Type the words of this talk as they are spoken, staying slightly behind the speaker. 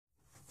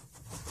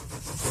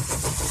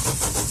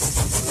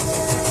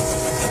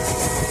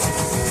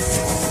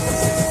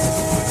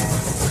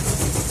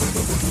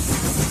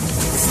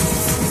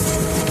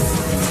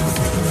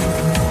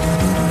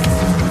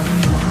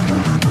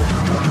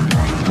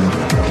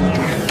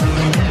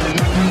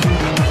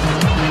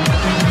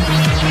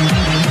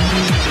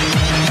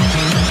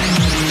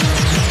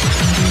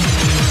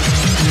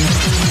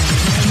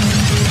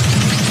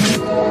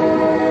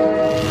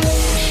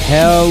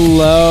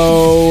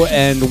Hello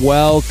and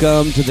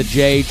welcome to the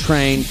J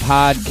Train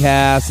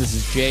podcast. This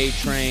is J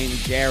Train,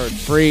 Jared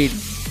Freed,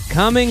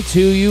 coming to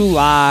you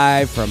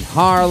live from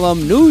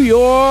Harlem, New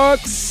York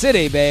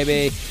City,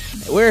 baby.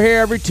 We're here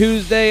every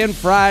Tuesday and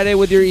Friday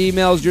with your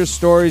emails, your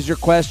stories, your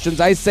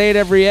questions. I say it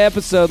every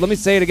episode. Let me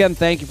say it again.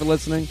 Thank you for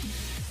listening.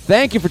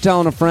 Thank you for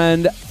telling a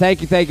friend. Thank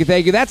you, thank you,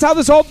 thank you. That's how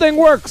this whole thing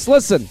works.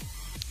 Listen,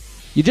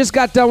 you just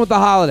got done with the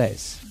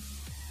holidays.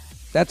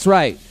 That's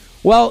right.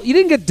 Well, you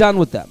didn't get done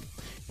with them.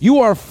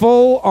 You are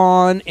full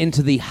on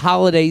into the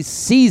holiday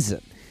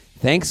season.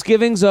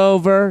 Thanksgiving's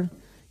over.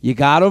 You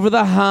got over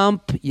the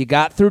hump. You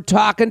got through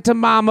talking to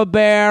Mama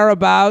Bear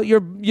about your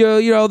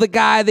the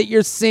guy that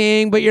you're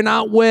seeing, but you're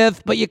not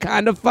with, but you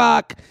kind of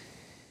fuck.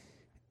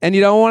 And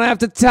you don't want to have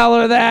to tell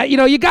her that.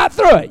 You got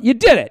through it. You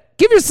did it.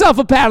 Give yourself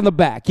a pat on the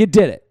back. You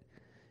did it.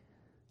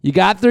 You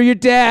got through your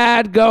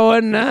dad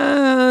going,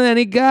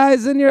 any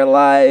guys in your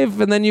life?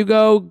 And then you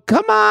go,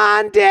 come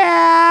on,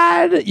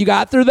 Dad. You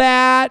got through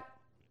that.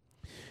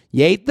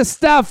 You ate the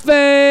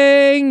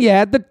stuffing. You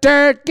had the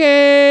turkey.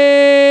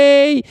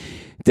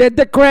 Did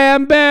the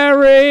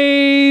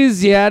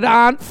cranberries. You had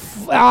Aunt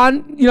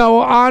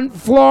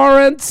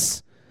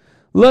Florence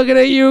looking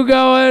at you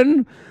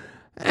going,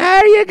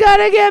 are you going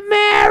to get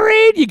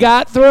married? You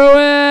got through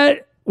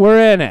it.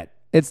 We're in it.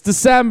 It's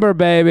December,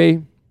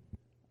 baby.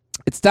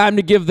 It's time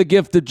to give the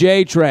gift of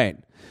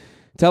J-Train.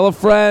 Tell a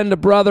friend, a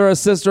brother, a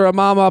sister, a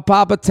mama, a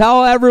papa.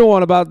 Tell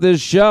everyone about this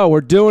show.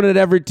 We're doing it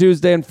every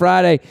Tuesday and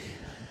Friday.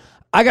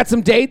 I got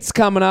some dates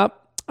coming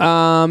up.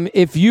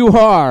 If you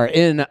are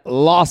in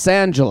Los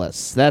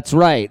Angeles, that's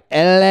right,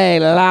 LA,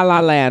 La La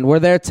Land, we're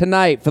there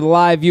tonight for the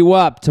Live You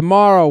Up.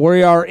 Tomorrow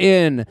we are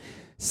in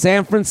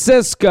San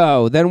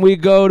Francisco. Then we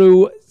go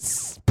to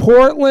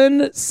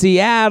Portland,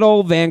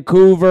 Seattle,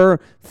 Vancouver,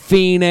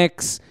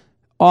 Phoenix,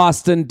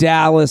 Austin,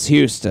 Dallas,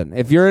 Houston.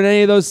 If you're in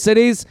any of those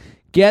cities,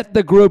 get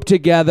the group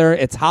together.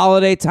 It's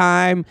holiday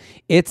time.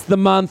 It's the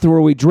month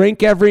where we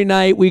drink every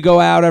night. We go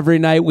out every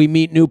night. We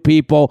meet new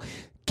people.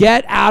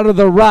 Get out of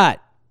the rut.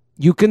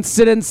 You can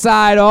sit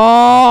inside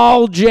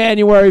all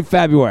January,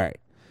 February.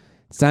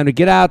 It's time to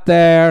get out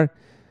there.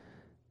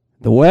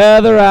 The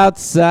weather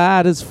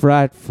outside is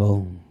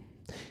frightful,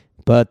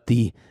 but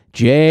the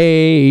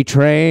J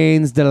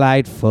Train's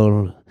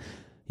delightful.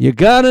 You're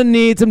gonna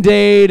need some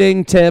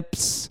dating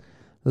tips.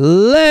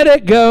 Let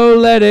it go,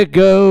 let it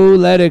go,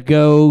 let it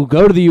go.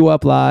 Go to the U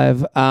Up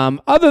Live.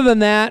 Other than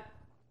that,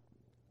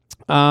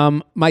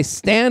 my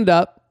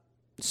stand-up,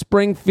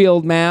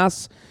 Springfield,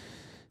 Mass.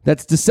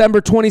 That's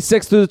December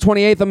 26th through the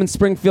 28th. I'm in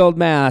Springfield,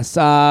 Mass.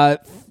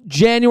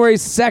 January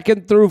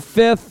 2nd through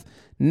 5th,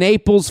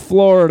 Naples,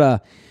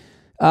 Florida.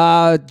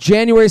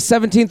 January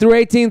 17th through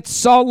 18th,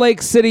 Salt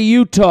Lake City,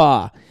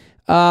 Utah.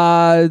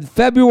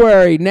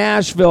 February,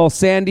 Nashville,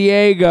 San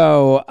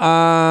Diego.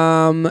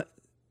 And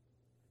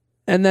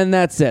then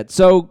that's it.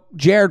 So,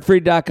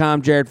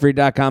 jaredfreed.com,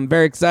 jaredfreed.com.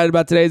 Very excited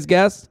about today's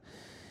guest.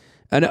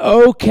 An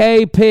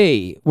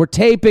OKP. We're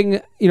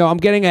taping, I'm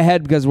getting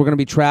ahead because we're going to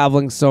be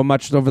traveling so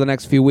much over the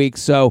next few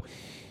weeks. So,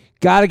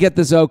 got to get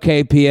this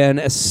OKP in,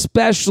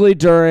 especially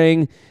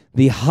during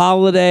the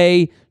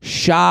holiday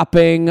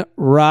shopping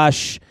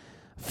rush.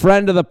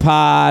 Friend of the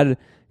pod,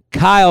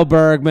 Kyle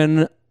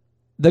Bergman,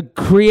 the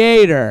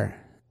creator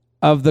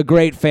of the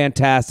great,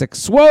 fantastic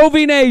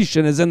Swovey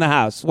Nation is in the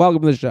house.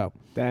 Welcome to the show.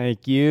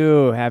 Thank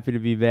you. Happy to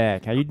be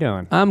back. How you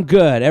doing? I'm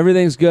good.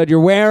 Everything's good.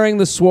 You're wearing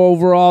the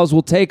Swoveralls.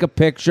 We'll take a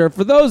picture.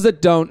 For those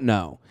that don't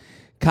know,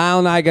 Kyle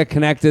and I got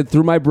connected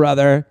through my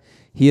brother.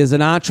 He is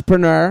an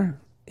entrepreneur.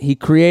 He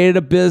created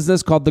a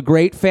business called The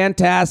Great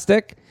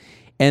Fantastic,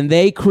 and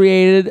they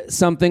created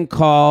something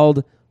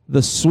called the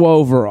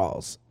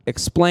Swoveralls.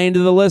 Explain to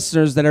the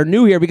listeners that are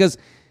new here, because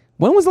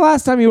when was the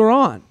last time you were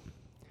on?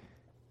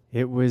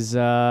 It was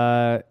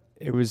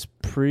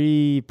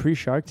pre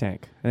Shark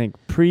Tank. I think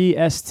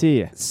pre-ST.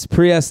 It's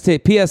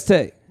pre-ST. PST.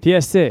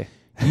 PST.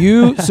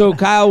 So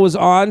Kyle was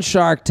on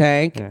Shark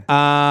Tank.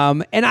 Yeah.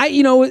 And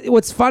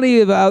what's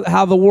funny about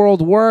how the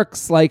world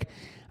works, like,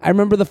 I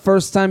remember the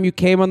first time you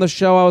came on the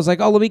show, I was like,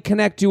 let me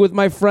connect you with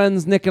my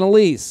friends Nick and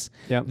Elise.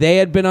 Yep. They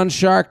had been on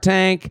Shark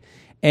Tank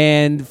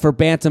and for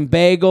Bantam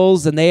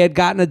Bagels, and they had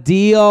gotten a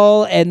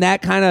deal, and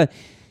that kind of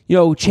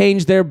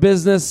changed their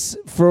business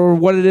for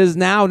what it is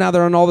now. Now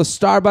they're on all the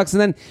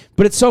Starbucks.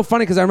 But it's so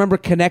funny because I remember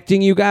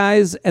connecting you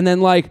guys, and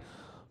then, like,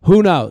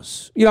 who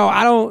knows?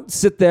 I don't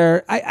sit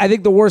there. I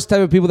think the worst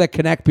type of people that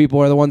connect people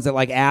are the ones that,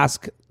 like,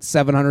 ask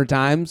 700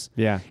 times.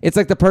 Yeah. It's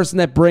like the person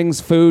that brings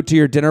food to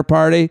your dinner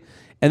party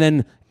and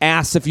then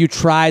asks if you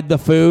tried the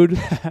food.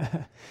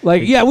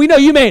 Like, yeah, we know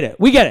you made it.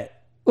 We get it.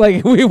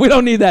 Like, we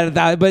don't need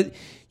that. But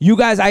you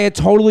guys, I had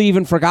totally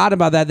even forgotten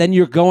about that. Then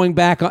you're going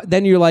back.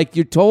 Then you're like,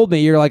 you told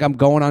me, you're like, I'm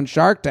going on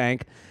Shark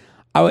Tank.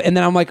 And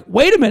then I'm like,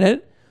 wait a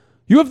minute.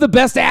 You have the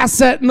best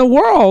asset in the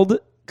world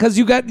because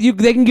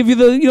they can give you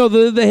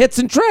the hits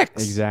and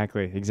tricks.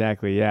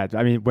 Exactly. Yeah.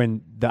 I mean,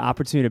 when the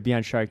opportunity to be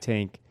on Shark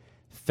Tank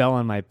fell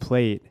on my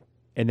plate,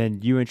 and then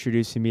you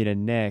introducing me to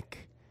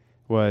Nick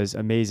was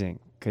amazing.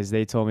 because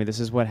they told me this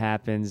is what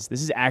happens.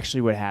 This is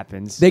actually what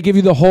happens. They give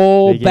you the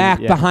whole yeah.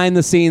 behind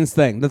the scenes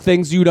thing, the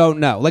things you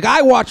don't know. Like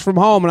I watch from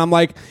home and I'm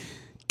like,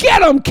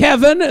 get him,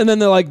 Kevin. And then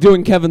they're like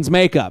doing Kevin's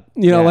makeup,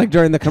 like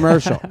during the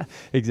commercial.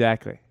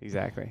 Exactly.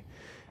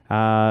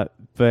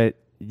 But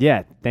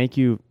yeah, thank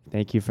you for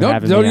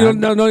having me on.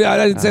 No,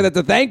 I didn't say that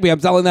to thank me. I'm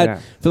telling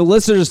that for the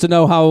listeners to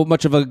know how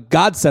much of a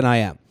godsend I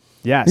am.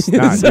 Yes, you're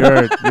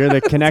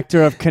the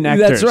connector of connectors.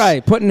 That's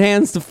right. Putting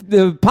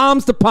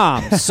palms to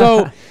palms.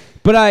 So,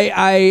 but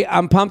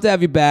I'm pumped to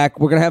have you back.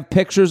 We're gonna have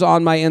pictures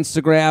on my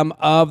Instagram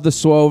of the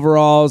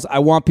Swoveralls. I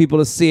want people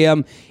to see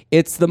them.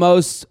 It's the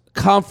most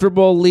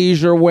comfortable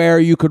leisure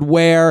wear you could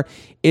wear.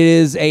 It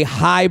is a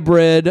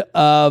hybrid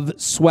of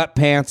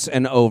sweatpants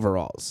and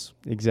overalls.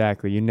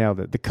 Exactly, you nailed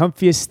it. The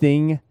comfiest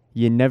thing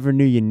you never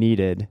knew you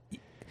needed.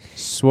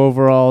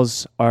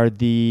 Swoveralls are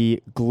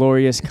the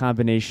glorious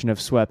combination of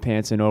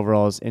sweatpants and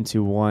overalls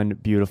into one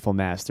beautiful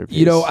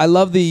masterpiece. I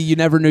love the you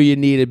never knew you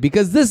needed,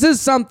 because this is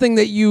something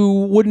that you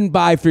wouldn't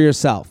buy for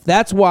yourself.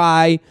 That's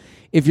why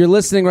if you're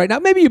listening right now,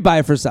 maybe you buy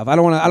it for yourself. I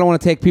don't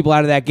want to take people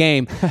out of that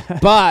game,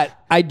 but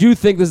I do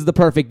think this is the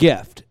perfect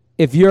gift.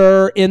 If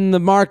you're in the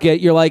market,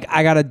 you're like,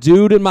 I got a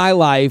dude in my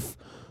life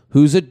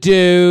who's a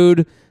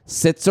dude,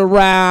 sits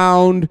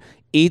around,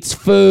 eats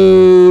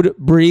food,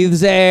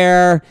 breathes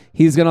air.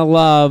 He's going to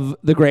love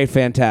the Great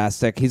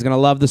Fantastic. He's going to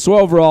love the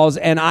Swoveralls,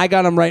 and I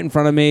got them right in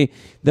front of me.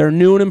 They're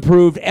new and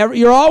improved.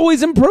 You're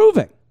always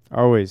improving.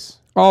 Always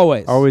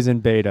in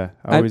beta.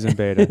 I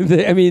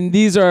mean,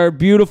 these are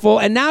beautiful.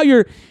 And now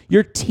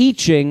you're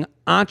teaching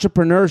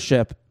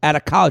entrepreneurship at a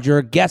college. You're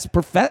a guest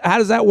professor. How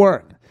does that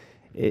work?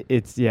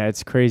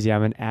 It's crazy.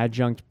 I'm an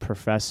adjunct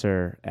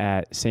professor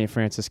at St.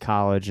 Francis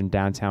College in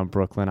downtown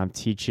Brooklyn. I'm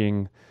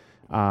teaching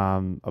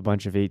a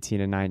bunch of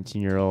 18 and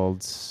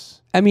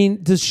 19-year-olds. I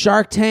mean, does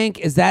Shark Tank,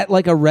 is that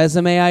like a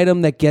resume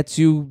item that gets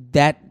you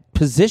that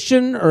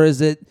position, or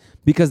is it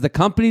because the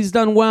company's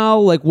done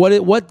well? Like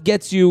what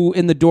gets you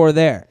in the door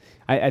there?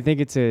 I think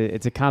it's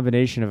a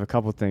combination of a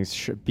couple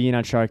things. Being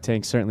on Shark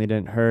Tank certainly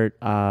didn't hurt.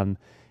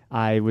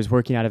 I was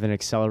working out of an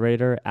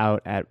accelerator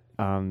out at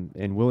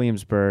in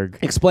Williamsburg.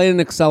 Explain an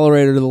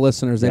accelerator to the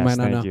listeners; they might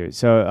not know. Thank you.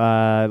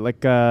 So,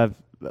 like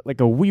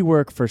a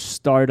WeWork for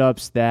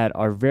startups that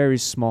are very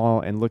small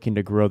and looking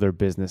to grow their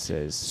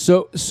businesses.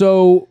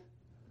 So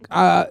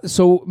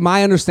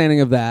my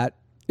understanding of that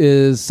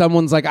is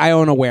someone's like, I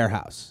own a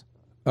warehouse.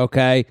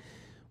 Okay.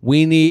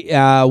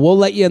 We'll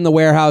let you in the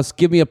warehouse.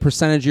 Give me a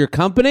percentage of your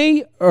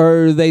company,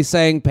 or are they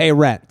saying pay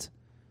rent?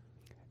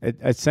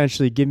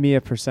 Essentially, give me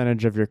a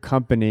percentage of your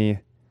company.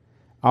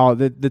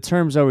 The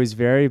terms always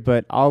vary,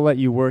 but I'll let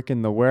you work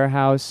in the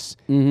warehouse,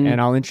 and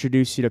I'll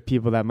introduce you to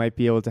people that might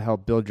be able to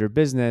help build your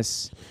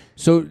business.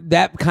 So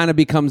that kind of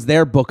becomes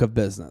their book of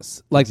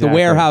business. Like exactly. The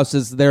warehouse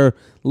is their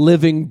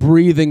living,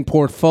 breathing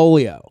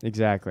portfolio.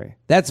 Exactly.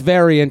 That's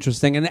very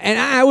interesting, and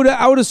I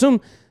would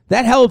assume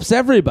that helps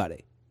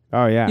everybody.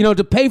 Oh yeah.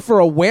 To pay for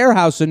a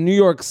warehouse in New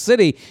York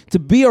City, to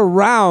be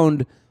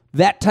around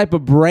that type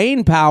of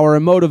brain power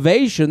and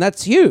motivation,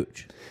 that's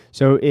huge.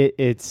 So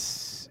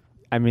it's.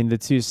 I mean, the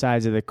two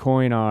sides of the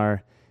coin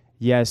are,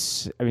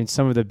 yes, I mean,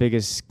 some of the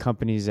biggest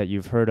companies that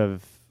you've heard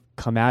of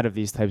come out of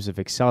these types of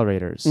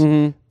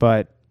accelerators,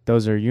 but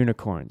those are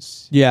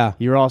unicorns. Yeah.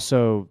 You're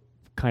also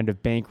kind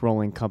of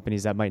bankrolling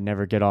companies that might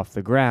never get off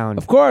the ground.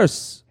 Of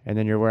course. And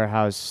then your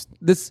warehouse.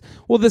 This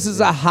is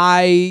a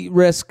high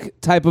risk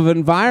type of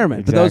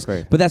environment.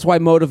 Exactly. But that's why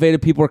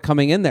motivated people are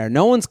coming in there.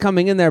 No one's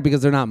coming in there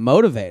because they're not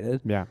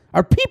motivated. Yeah.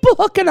 Are people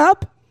hooking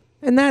up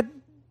in that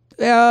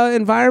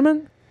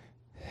environment?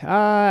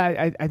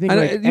 I think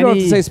you don't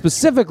have to say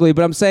specifically,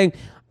 but I'm saying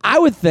I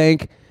would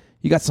think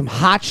you got some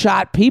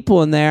hotshot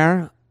people in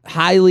there,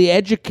 highly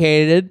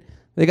educated.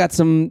 They got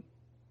some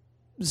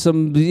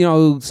something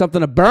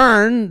to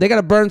burn. They got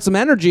to burn some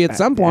energy at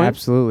some point.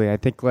 Absolutely. I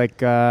think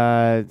like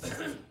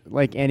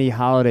any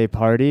holiday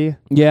party.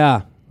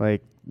 Yeah.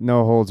 Like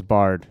no holds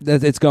barred.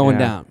 It's going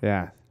down.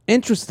 Yeah.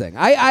 Interesting.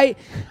 I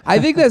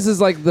think this is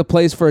like the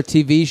place for a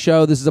TV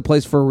show. This is a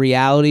place for a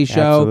reality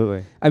show.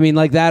 Absolutely. I mean,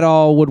 like that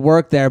all would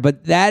work there.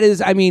 But that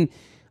is, I mean,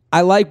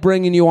 I like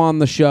bringing you on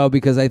the show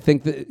because I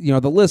think that,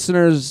 the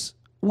listeners,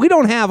 we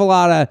don't have a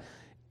lot of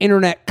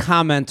internet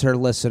commenter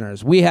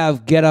listeners. We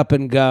have get up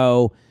and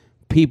go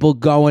people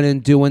going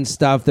and doing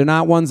stuff. They're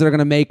not ones that are going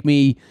to make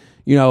me,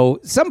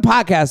 some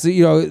podcasts,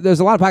 there's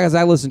a lot of podcasts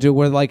I listen to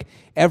where like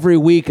every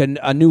week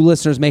a new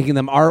listener is making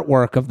them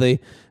artwork of the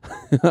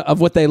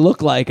of what they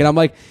look like. And I'm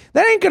like,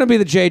 that ain't going to be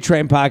the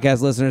J-Train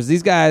podcast listeners.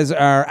 These guys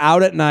are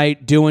out at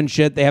night doing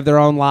shit. They have their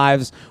own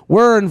lives.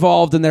 We're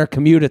involved in their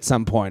commute at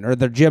some point or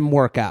their gym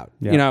workout,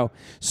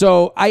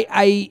 So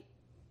I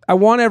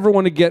want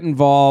everyone to get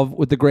involved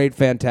with the Great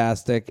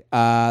Fantastic.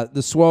 The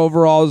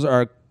Swoveralls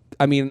are,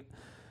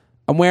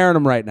 I'm wearing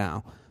them right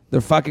now. They're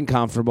fucking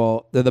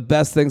comfortable. They're the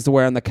best things to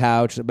wear on the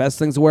couch, the best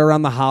things to wear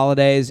around the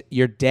holidays.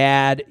 Your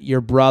dad,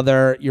 your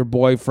brother, your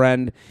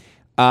boyfriend,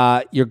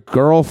 your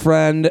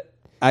girlfriend,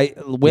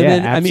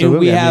 women. Yeah, absolutely.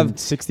 We have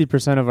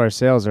 60% of our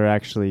sales are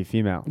actually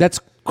female. That's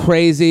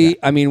crazy.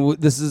 I mean,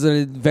 this is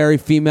a very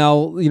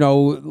female,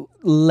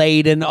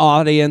 laden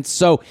audience.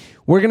 So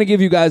we're going to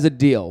give you guys a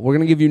deal. We're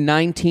going to give you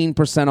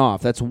 19%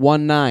 off. That's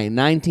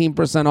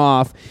 19%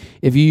 off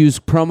if you use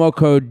promo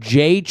code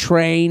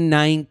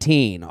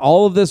JTRAIN19.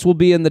 All of this will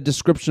be in the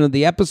description of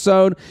the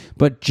episode,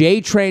 but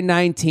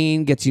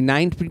JTRAIN19 gets you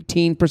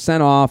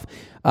 19% off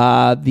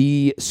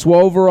the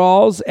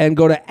Swoveralls, and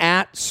go to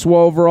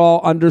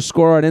 @Swoverall_ on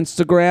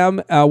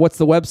Instagram. What's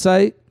the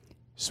website?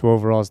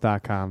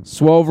 Swoveralls.com.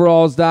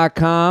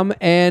 Swoveralls.com.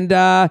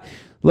 And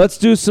let's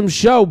do some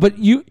show. But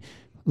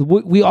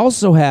we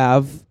also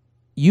have,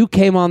 you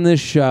came on this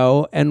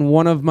show, and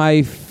one of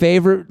my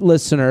favorite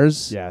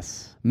listeners,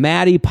 Yes.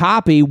 Maddie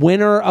Poppy,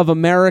 winner of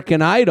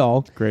American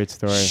Idol. Great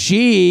story.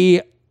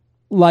 She,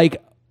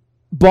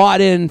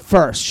 bought in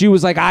first. She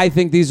was like, I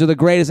think these are the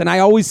greatest. And I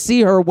always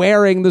see her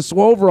wearing the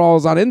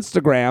Swoveralls on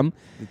Instagram.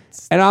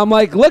 And I'm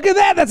like, look at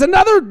that. That's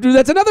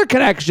another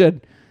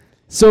connection.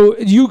 So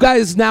you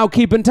guys now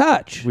keep in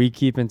touch. We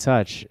keep in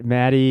touch.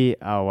 Maddie,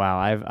 oh wow,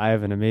 I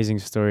have an amazing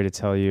story to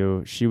tell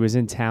you. She was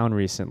in town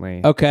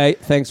recently. Okay,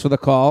 thanks for the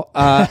call.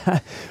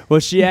 Well,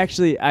 she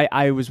actually,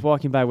 I was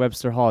walking by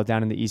Webster Hall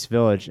down in the East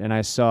Village, and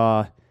I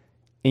saw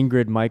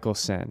Ingrid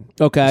Michaelson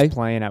Okay. was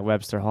playing at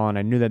Webster Hall, and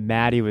I knew that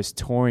Maddie was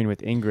touring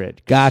with Ingrid.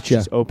 Gotcha.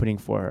 She's opening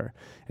for her.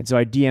 And so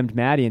I DM'd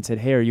Maddie and said,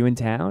 hey, are you in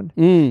town?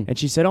 And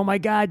she said, oh my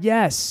God,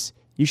 yes.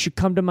 You should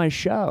come to my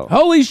show.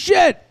 Holy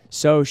shit.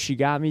 So she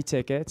got me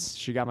tickets.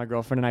 She got my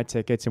girlfriend and I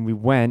tickets, and we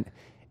went,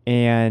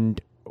 and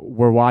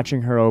we're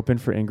watching her open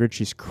for Ingrid.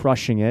 She's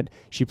crushing it.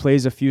 She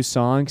plays a few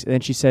songs, and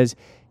then she says,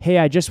 hey,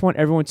 I just want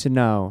everyone to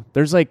know,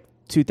 there's like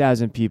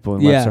 2,000 people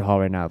in Webster Hall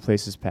right now. The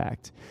place is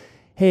packed.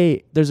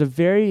 Hey, there's a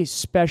very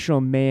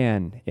special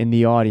man in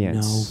the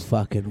audience. No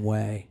fucking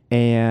way.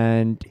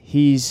 And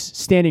he's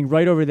standing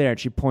right over there, and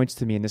she points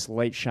to me, and this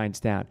light shines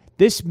down.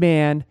 This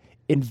man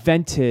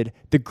invented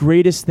the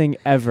greatest thing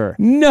ever.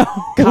 No.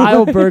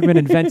 Kyle Bergman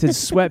invented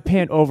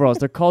sweatpant overalls.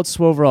 They're called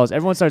Swoveralls.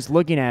 Everyone starts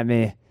looking at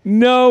me.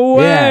 No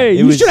way.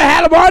 Yeah, you should have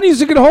had them on you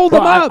so you could hold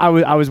them up. I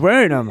was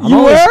wearing them.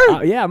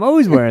 were? I'm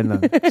always wearing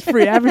them. It's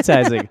free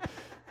advertising.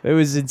 It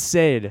was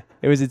insane.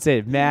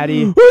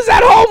 Maddie. Who's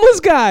that homeless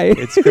guy?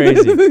 It's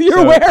crazy.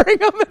 You're wearing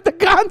them at the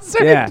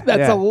concert? Yeah,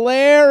 That's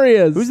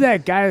hilarious. Who's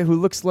that guy who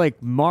looks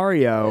like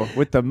Mario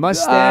with the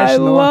mustache? I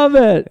love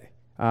it.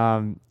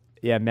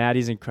 Yeah,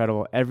 Maddie's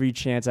incredible. Every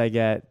chance I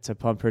get to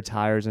pump her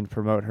tires and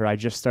promote her, I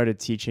just started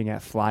teaching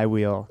at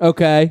Flywheel.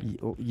 Okay.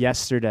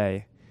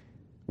 Yesterday,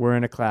 we're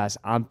in a class.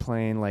 I'm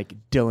playing like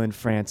Dylan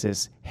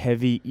Francis,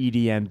 heavy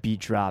EDM beat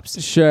drops.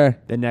 Sure.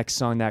 The next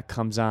song that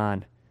comes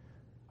on,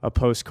 A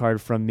Postcard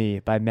from Me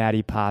by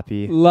Maddie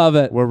Poppy. Love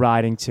it. We're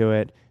riding to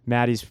it.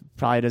 Maddie's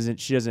probably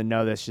doesn't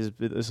know this.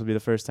 This will be the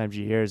first time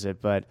she hears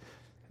it, but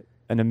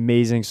an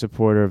amazing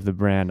supporter of the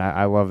brand.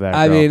 I love that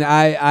girl. I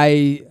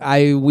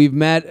mean, we've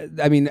met.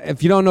 I mean,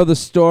 if you don't know the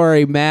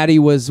story, Maddie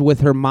was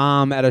with her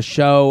mom at a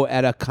show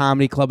at a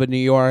comedy club in New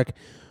York.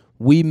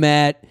 We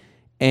met,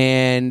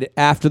 and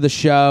after the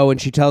show,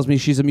 and she tells me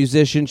she's a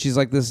musician. She's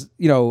like this,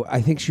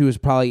 I think she was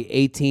probably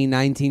 18,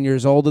 19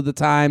 years old at the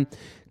time.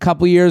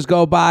 Couple years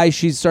go by,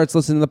 she starts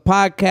listening to the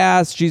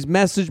podcast. She's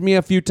messaged me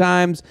a few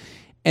times,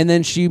 and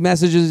then she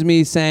messages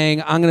me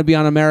saying, I'm going to be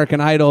on American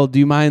Idol. Do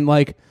you mind,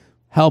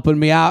 helping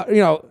me out?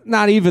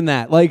 Not even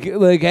that. Like,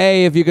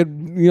 hey, if you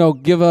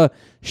could, give a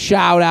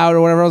shout out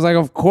or whatever. I was like,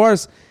 of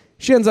course.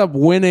 She ends up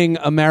winning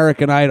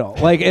American Idol.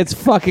 It's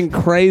fucking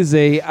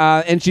crazy.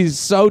 And she's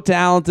so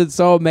talented,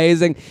 so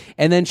amazing.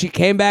 And then she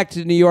came back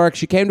to New York.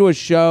 She came to a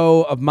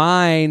show of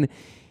mine,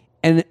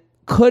 and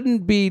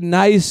couldn't be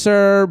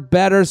nicer,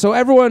 better. So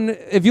everyone,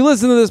 if you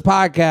listen to this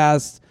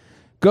podcast,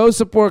 go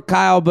support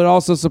Kyle, but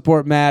also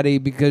support Maddie,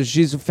 because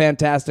she's a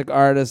fantastic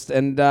artist.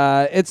 And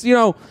it's,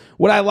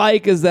 what I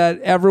like is that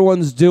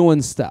everyone's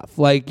doing stuff.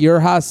 Like,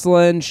 you're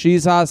hustling,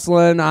 she's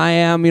hustling, I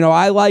am.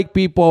 I like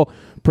people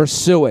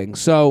pursuing.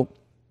 So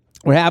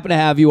we're happy to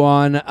have you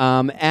on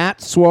at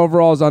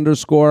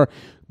Swoveralls_.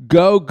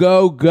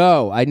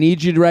 Go. I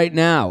need you right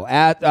now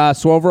at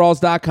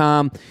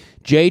Swoveralls.com.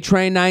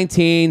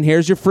 JTRAIN19.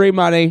 Here's your free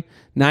money.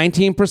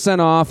 19%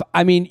 off.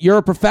 I mean, you're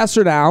a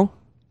professor now.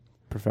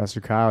 Professor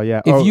Kyle,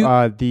 yeah.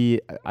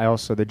 The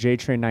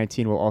JTRAIN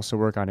 19 will also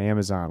work on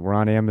Amazon. We're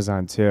on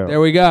Amazon too.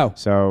 There we go.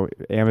 So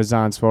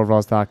Amazon,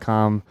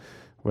 Swoveralls.com,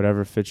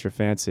 whatever fits your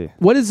fancy.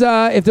 What is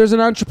if there's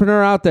an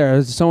entrepreneur out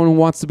there, someone who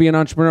wants to be an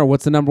entrepreneur,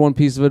 what's the number one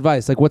piece of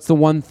advice? What's the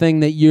one thing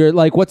that you're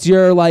what's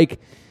your I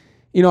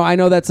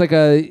know that's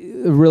a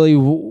really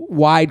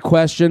wide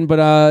question,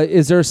 but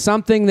is there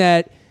something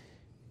that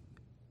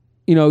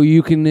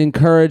you can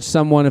encourage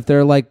someone if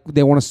they're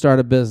they want to start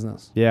a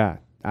business? Yeah,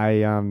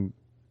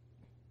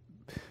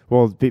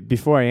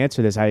 before I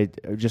answer this, I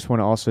just want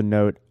to also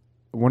note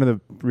one of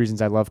the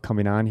reasons I love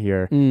coming on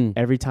here.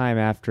 Every time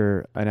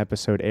after an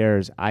episode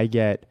airs, I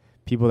get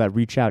people that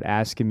reach out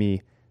asking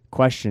me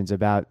questions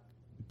about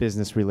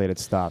business-related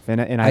stuff,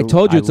 and I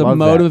told you it's a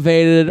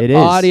motivated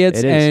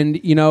audience,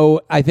 and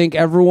I think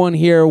everyone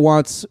here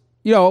wants.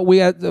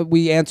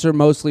 We answer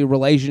mostly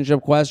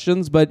relationship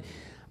questions, but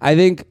I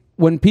think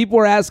when people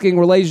are asking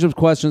relationship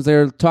questions,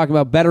 they're talking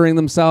about bettering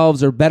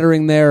themselves or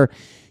bettering their,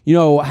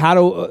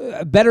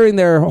 bettering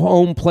their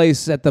home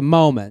place at the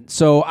moment.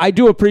 So I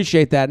do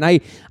appreciate that.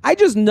 And I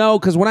just know,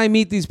 because when I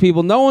meet these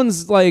people, no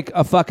one's like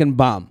a fucking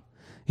bum.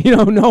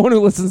 No one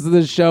who listens to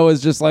this show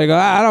is just like,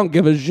 I don't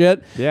give a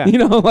shit. Yeah. They're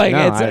it's out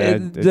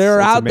there.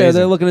 amazing.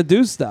 They're looking to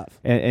do stuff.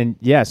 And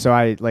yeah, so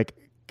I like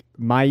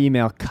my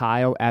email,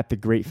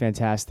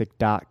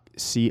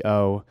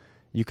 kyle@thegreatfantastic.co.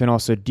 You can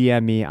also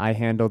DM me. I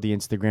handle the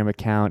Instagram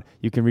account.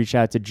 You can reach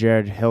out to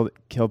Jared. He'll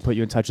put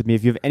you in touch with me.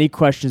 If you have any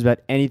questions about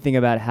anything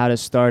about how to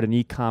start an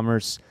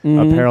e-commerce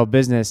apparel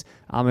business,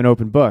 I'm an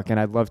open book, and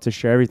I'd love to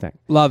share everything.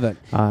 Love it.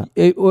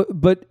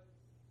 But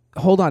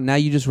hold on. Now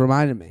you just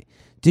reminded me.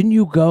 Didn't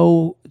you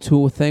go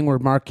to a thing where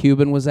Mark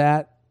Cuban was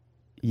at?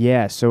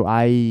 Yeah, so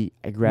I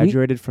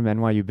graduated from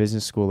NYU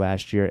Business School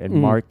last year, and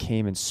Mark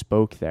came and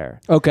spoke there.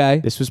 Okay.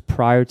 This was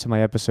prior to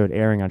my episode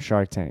airing on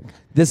Shark Tank.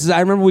 I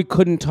remember we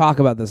couldn't talk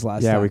about this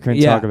last time. Yeah, we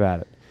couldn't talk about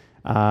it.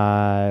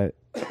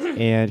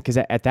 And because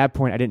at that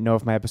point, I didn't know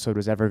if my episode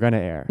was ever going to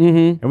air.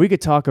 And we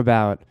could talk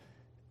about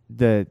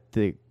the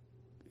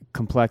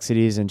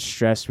complexities and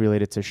stress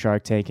related to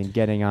Shark Tank and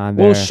getting on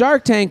there. Well,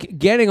 Shark Tank,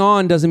 getting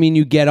on doesn't mean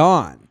you get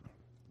on.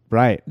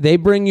 Right. They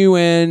bring you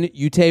in,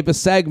 you tape a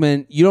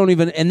segment,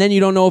 and then you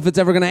don't know if it's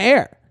ever going to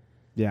air.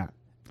 Yeah,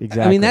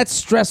 exactly. I mean, that's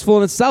stressful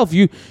in itself.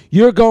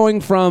 You're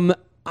going from,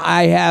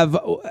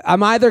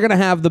 I'm either going to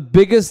have the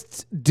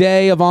biggest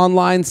day of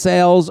online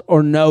sales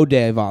or no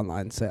day of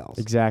online sales.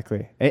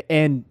 Exactly.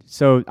 And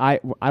so I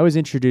was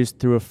introduced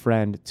through a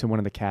friend to one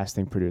of the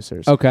casting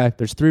producers. Okay.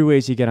 There's 3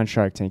 ways you get on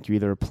Shark Tank. You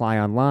either apply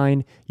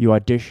online, you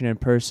audition in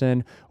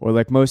person, or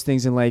like most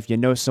things in life, you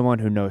know someone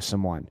who knows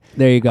someone.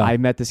 There you go. I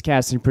met this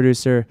casting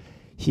producer.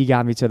 He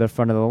got me to the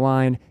front of the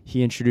line.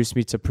 He introduced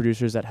me to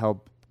producers that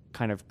help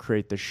kind of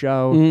create the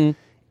show.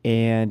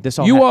 And this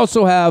all You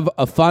also have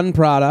a fun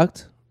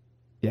product.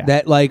 Yeah.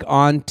 That like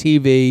on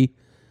TV,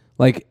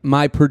 like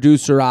my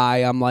producer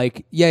I'm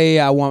like,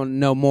 yeah, I want to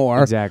know more.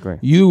 Exactly.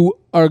 You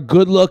are a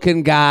good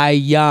looking guy,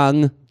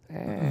 young,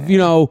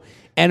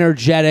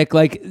 energetic.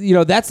 Like,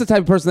 that's the type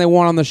of person they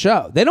want on the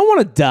show. They don't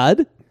want a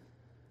dud.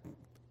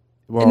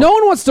 Well, no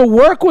one wants to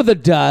work with a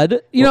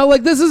dud.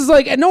 This is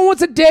like, and no one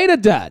wants to date a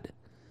dud.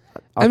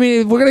 I mean,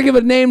 if we're going to give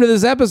a name to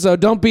this episode,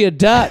 don't be a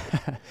dud.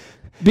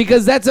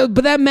 Because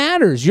but that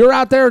matters. You're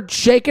out there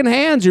shaking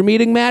hands. You're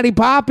meeting Maddie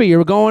Poppy.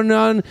 You're going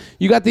on.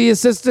 You got the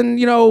assistant,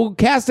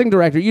 casting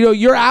director.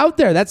 You're out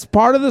there. That's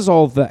part of this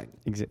whole thing.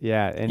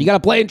 Yeah, and you got to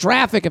play in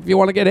traffic if you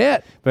want to get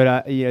hit.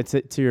 But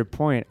to your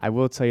point, I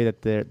will tell you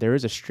that there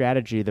is a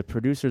strategy. The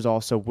producers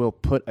also will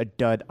put a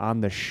dud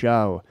on the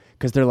show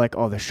because they're like,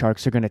 oh, the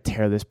Sharks are going to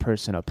tear this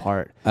person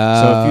apart.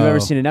 So if you've ever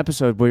seen an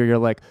episode where you're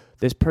like,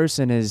 this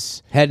person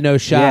is had no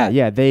shot.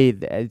 Yeah.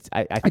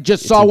 I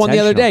just saw one the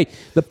other day.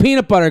 The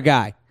peanut butter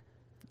guy.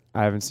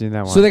 I haven't seen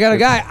that one. So they got a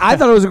guy. I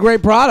thought it was a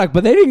great product,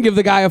 but they didn't give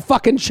the guy a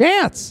fucking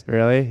chance.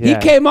 Really? Yeah.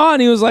 He came on.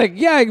 He was like,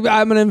 yeah,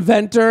 I'm an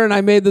inventor, and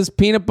I made this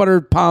peanut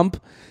butter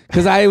pump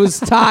because I was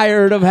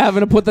tired of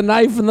having to put the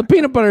knife in the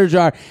peanut butter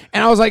jar.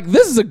 And I was like,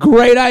 this is a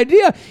great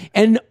idea.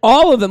 And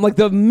all of them, like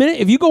the minute,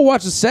 if you go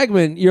watch the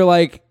segment, you're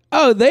like,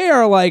 oh, they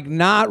are like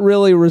not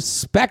really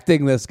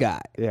respecting this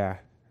guy. Yeah.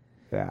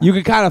 You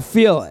could kind of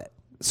feel it.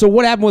 So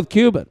what happened with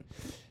Cuban?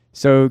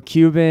 So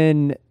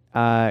Cuban,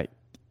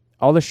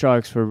 all the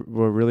Sharks were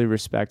really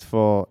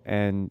respectful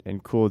and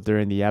cool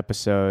during the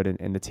episode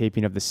and the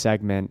taping of the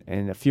segment.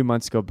 And a few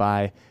months go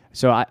by.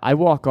 So I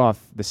walk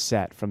off the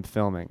set from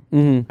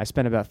filming. I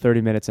spent about 30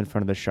 minutes in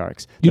front of the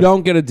Sharks. You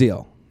don't get a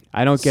deal.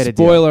 I don't get a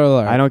deal. Spoiler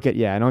alert. I don't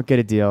get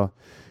a deal.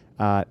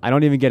 I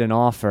don't even get an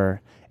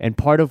offer. And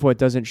part of what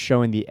doesn't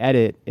show in the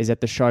edit is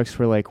that the Sharks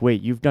were like,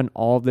 wait, you've done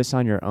all of this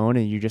on your own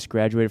and you just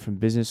graduated from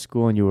business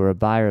school and you were a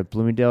buyer at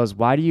Bloomingdale's.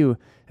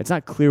 It's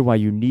not clear why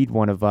you need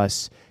one of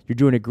us. You're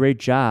doing a great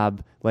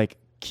job. Like,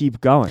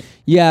 keep going.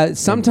 Yeah,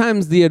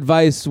 sometimes the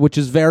advice, which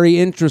is very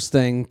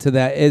interesting to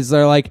that, is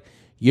they're like,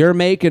 you're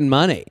making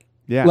money.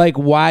 Yeah. Like,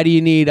 why do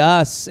you need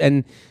us?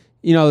 And,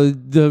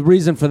 the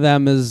reason for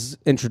them is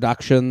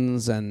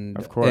introductions and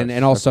of course,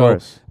 and also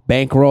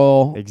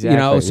bankroll.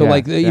 Exactly. So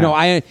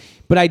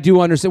but I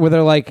do understand where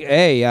they're like,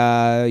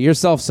 hey, you're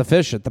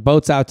self-sufficient. The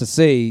boat's out to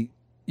sea.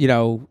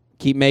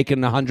 Keep making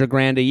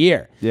 $100,000 a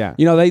year. Yeah.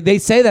 They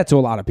say that to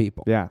a lot of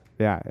people. Yeah.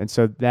 And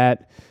so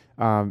that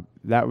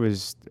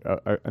was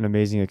an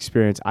amazing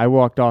experience. I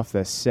walked off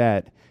the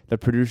set. The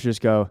producers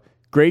go,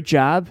 great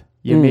job.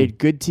 You made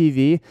good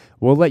TV.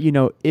 We'll let you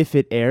know if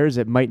it airs.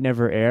 It might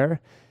never air.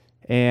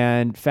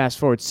 And fast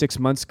forward 6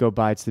 months go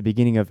by. It's the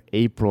beginning of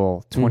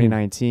April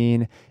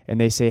 2019. And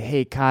they say,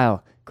 hey,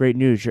 Kyle, great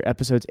news. Your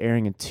episode's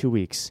airing in 2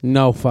 weeks.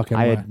 No fucking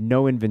way. I had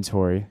no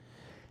inventory.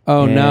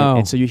 Oh, no.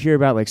 And so you hear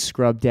about like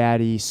Scrub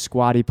Daddy,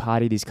 Squatty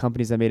Potty, these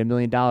companies that made $1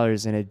 million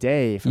in a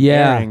day from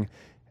airing.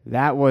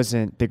 That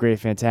wasn't the Great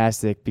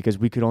Fantastic because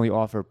we could only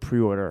offer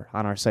pre-order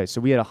on our site.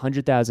 So we had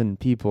 100,000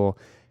 people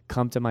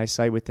come to my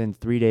site within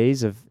 3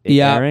 days of it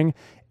airing.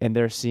 And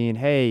they're seeing,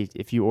 hey,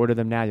 if you order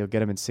them now, you'll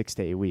get them in 6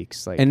 to 8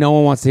 weeks. Like, and no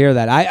one wants to hear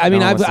that. I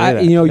mean,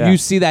 you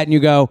see that and you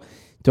go,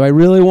 Do I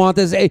really want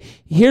this?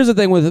 Here's the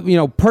thing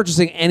with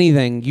purchasing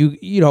anything.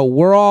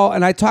 We're all,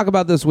 and I talk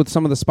about this with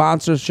some of the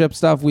sponsorship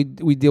stuff we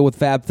deal with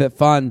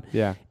FabFitFun.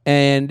 Yeah.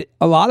 And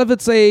a lot of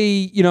it's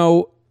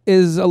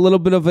is a little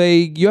bit of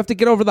you have to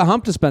get over the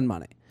hump to spend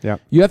money. Yeah.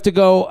 You have to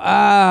go,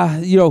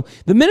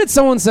 the minute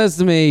someone says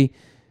to me,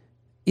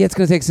 yeah, it's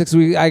going to take 6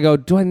 weeks, I go,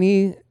 do I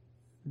need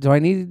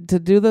to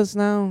do this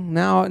now?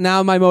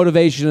 Now my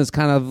motivation is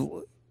kind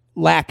of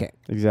lacking.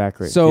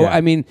 Exactly. So,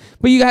 yeah.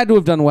 but you had to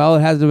have done well.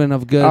 It has to have been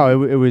of good.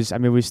 Oh, it was,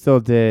 we still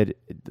did.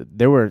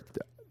 There were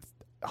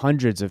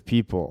hundreds of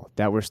people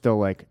that were still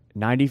like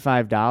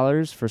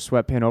 $95 for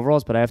sweatpant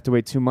overalls, but I have to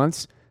wait 2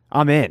 months.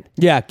 I'm in.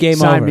 Yeah, game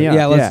Sign over. me up.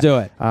 Yeah, let's do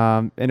it.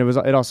 And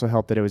it also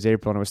helped that it was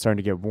April and it was starting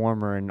to get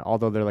warmer. And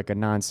although they're like a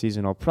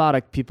non-seasonal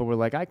product, people were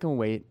like, I can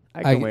wait.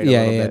 I can wait a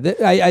little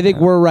bit. I think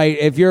we're right.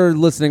 If you're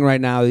listening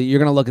right now, you're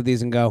going to look at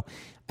these and go,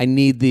 I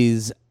need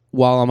these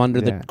while I'm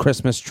under the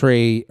Christmas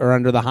tree or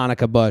under the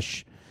Hanukkah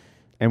bush.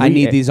 And I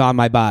need these on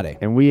my body.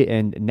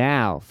 And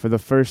now, for the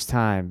first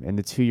time in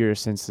the 2 years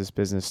since this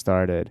business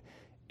started,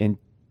 in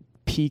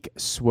peak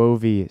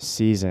Swovie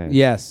season,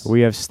 yes,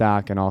 we have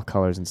stock in all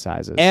colors and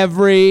sizes.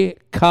 Every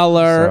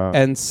color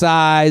and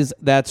size.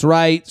 That's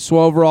right.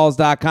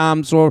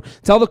 Swoveralls.com. So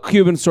tell the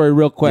Cuban story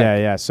real quick.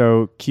 Yeah.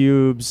 So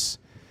Cubes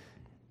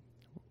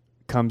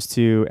comes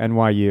to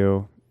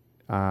NYU,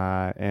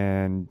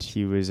 and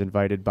he was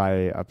invited by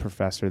a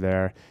professor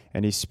there,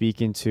 and he's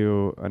speaking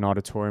to an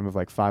auditorium of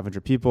like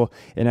 500 people.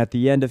 And at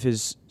the end of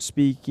his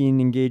speaking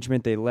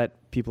engagement, they let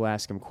people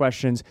ask him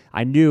questions.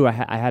 I knew I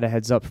had a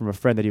heads up from a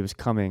friend that he was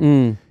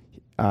coming.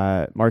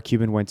 Mark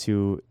Cuban went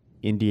to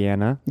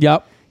Indiana.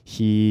 Yep.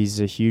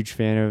 He's a huge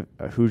fan of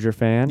a Hoosier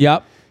fan.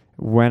 Yep.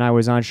 When I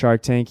was on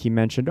Shark Tank, he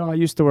mentioned, I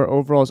used to wear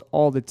overalls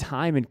all the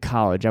time in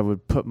college. I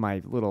would put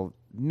my little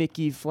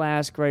Mickey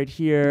flask right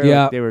here.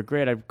 Yeah. They were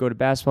great. I'd go to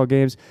basketball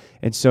games.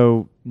 And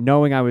so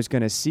knowing I was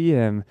going to see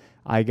him,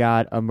 I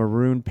got a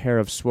maroon pair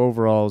of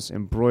Swoveralls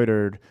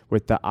embroidered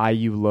with the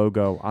IU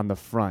logo on the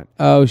front.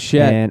 Oh,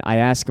 shit. And I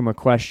ask him a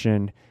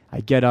question.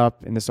 I get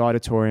up in this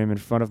auditorium in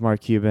front of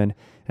Mark Cuban,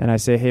 and I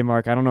say, hey,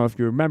 Mark, I don't know if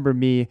you remember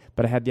me,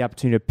 but I had the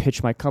opportunity to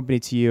pitch my company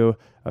to you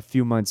a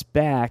few months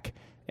back.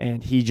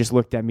 And he just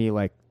looked at me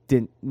like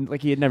he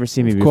had never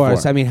seen me before.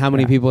 Of course. How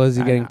many people is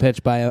he getting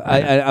pitched by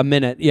a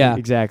minute? Yeah.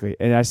 Exactly.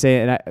 And I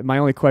say, my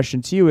only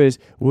question to you is,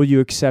 will you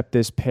accept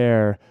this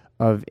pair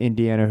of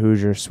Indiana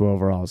Hoosier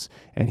Swoveralls?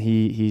 And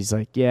he's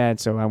like, yeah. And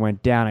so I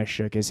went down, I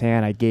shook his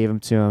hand, I gave him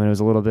to him, and it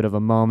was a little bit of a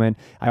moment.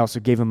 I also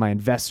gave him my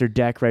investor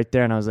deck right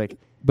there, and I was like,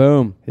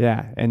 boom.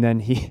 Yeah. And then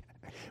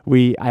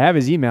I have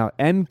his email,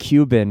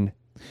 mcuban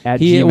at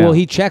Gmail. Well,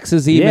 he checks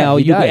his email.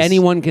 Yeah,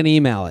 anyone can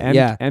email it.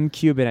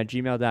 mcuban at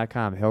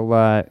gmail.com. He'll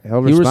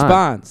respond. He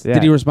responds. Yeah.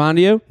 Did he respond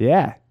to you?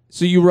 Yeah.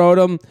 So you wrote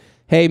him,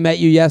 hey, met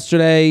you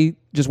yesterday.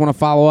 Just want to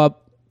follow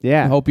up.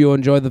 Yeah. Hope you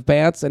enjoyed the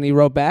pants. And he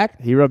wrote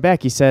back? He wrote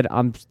back. He said,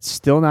 I'm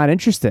still not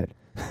interested.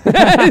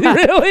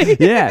 Really?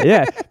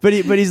 Yeah. But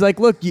he's like,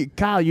 look,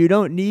 Kyle, you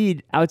don't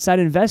need outside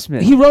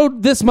investment. He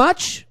wrote this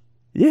much?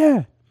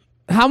 Yeah.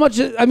 How much?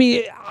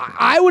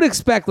 I would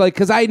expect,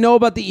 because I know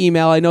about the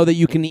email. I know that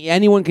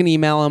anyone can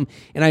email him,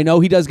 and I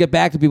know he does get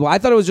back to people. I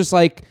thought it was just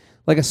like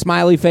a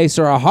smiley face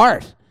or a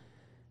heart.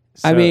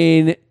 So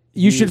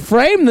you should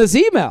frame this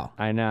email.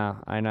 I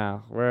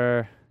know.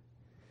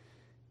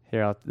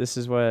 This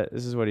is what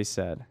he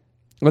said.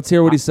 Let's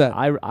hear what he said.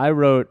 I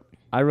wrote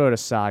a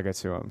saga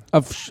to him.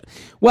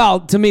 Well,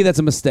 to me that's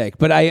a mistake,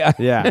 but I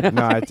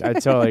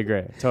totally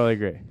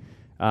agree.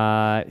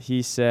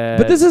 He said,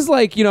 but this is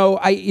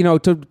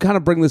to kind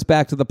of bring this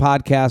back to the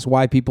podcast,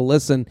 why people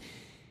listen.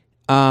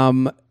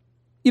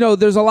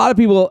 There's a lot of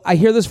people. I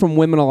hear this from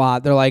women a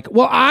lot. They're like,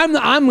 well, I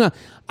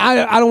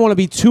don't want to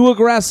be too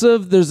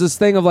aggressive. There's this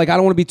thing of I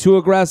don't want to be too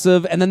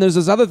aggressive, and then there's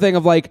this other thing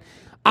of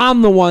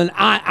I'm the one.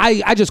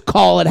 I just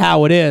call it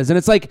how it is, and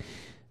it's like.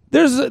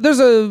 There's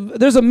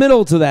a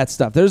middle to that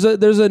stuff. There's a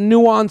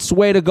nuanced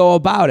way to go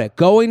about it.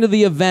 Going to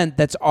the event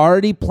that's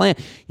already planned.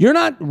 You're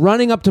not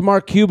running up to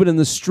Mark Cuban in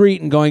the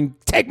street and going,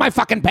 take my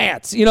fucking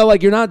pants.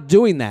 You're not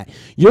doing that.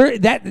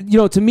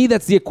 To me,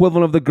 that's the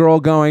equivalent of the girl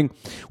going,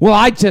 well,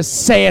 I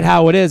just say it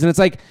how it is. And it's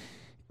like,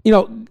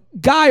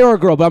 guy or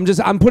girl, but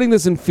I'm putting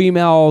this in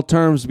female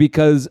terms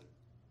because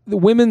the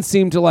women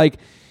seem to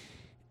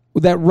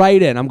that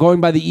write in. I'm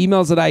going by the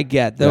emails that I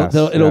get.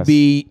 It'll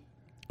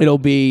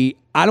be,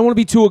 I don't want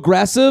to be too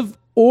aggressive,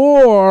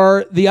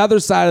 or the other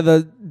side of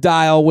the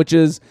dial, which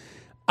is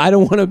I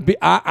don't want to be,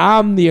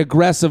 I'm the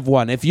aggressive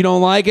one. If you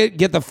don't like it,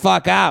 get the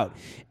fuck out.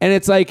 And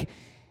it's like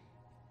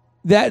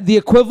that the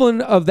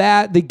equivalent of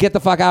that, the get the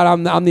fuck out,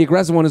 I'm the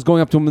aggressive one, is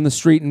going up to him in the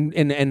street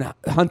and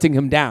hunting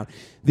him down.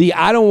 The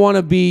I don't want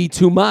to be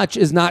too much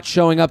is not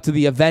showing up to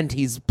the event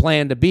he's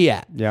planned to be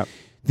at. Yep.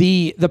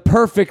 The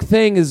perfect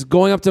thing is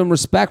going up to him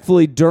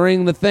respectfully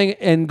during the thing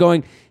and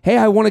going, hey,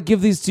 I want to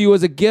give these to you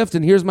as a gift,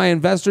 and here's my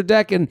investor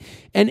deck, and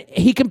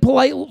he can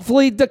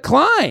politely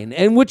decline,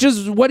 and which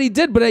is what he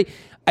did. But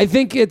I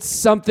think it's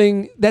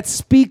something that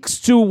speaks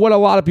to what a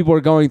lot of people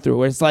are going through,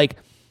 where it's like,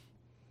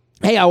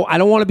 hey, I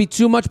don't want to be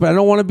too much, but I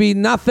don't want to be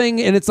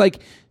nothing, and it's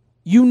like,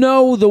 You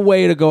know the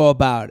way to go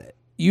about it.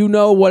 You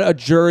know what a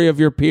jury of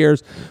your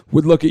peers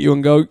would look at you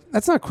and go,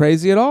 that's not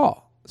crazy at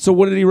all. So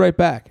what did he write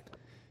back?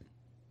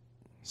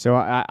 So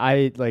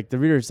I like the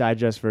Reader's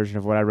Digest version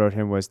of what I wrote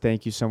him was,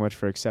 thank you so much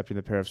for accepting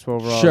the pair of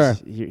overalls. Sure.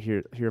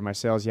 Here are my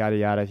sales, yada,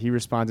 yada. He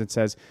responds and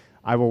says,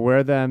 I will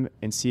wear them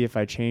and see if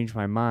I change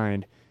my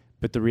mind.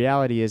 But the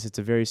reality is it's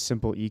a very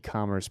simple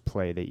e-commerce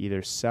play. They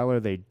either sell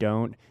or they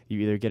don't. You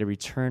either get a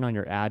return on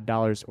your ad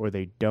dollars or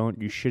they don't.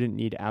 You shouldn't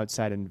need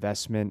outside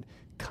investment,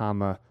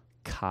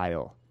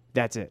 Kyle.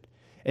 That's it.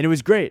 And it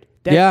was great.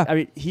 Yeah. I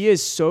mean, he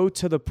is so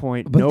to the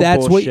point. But no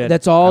that's bullshit.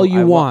 that's all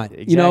you want.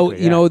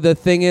 Exactly, You know, the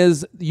thing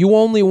is, you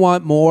only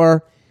want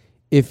more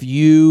if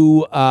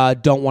you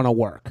don't want to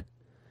work.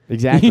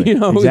 Exactly. You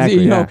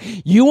know,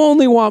 you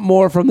only want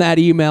more from that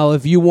email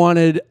if you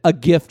wanted a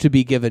gift to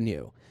be given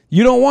you.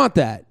 You don't want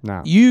that.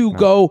 No. You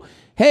go,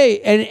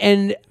 hey,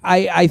 and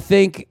I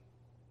think,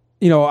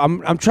 you know,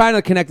 I'm trying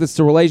to connect this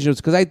to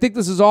relationships because I think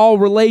this is all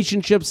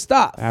relationship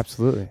stuff.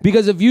 Absolutely.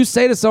 Because if you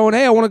say to someone,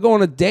 hey, I want to go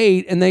on a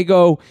date, and they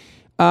go,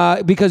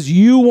 because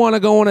you want to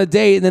go on a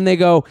date, and then they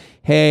go,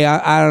 hey,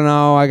 I don't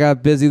know, I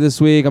got busy this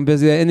week, I'm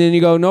busy, and then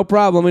you go, no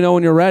problem, we know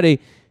when you're ready.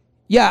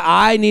 Yeah,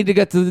 I need to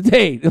get to the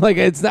date. Like,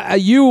 it's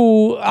not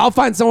you. I'll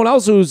find someone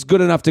else who's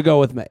good enough to go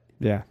with me.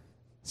 Yeah.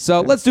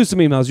 So let's do some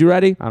emails. You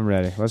ready? I'm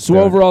ready. Let's do it.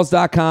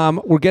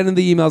 Swoveralls.com. We're getting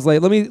the emails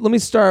late. Let me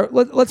start.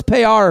 Let's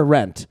pay our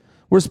rent.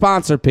 We're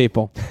sponsored,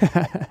 people.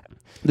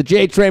 The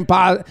J Train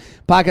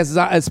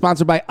podcast is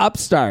sponsored by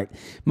Upstart.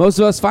 Most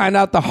of us find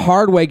out the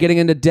hard way. Getting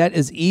into debt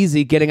is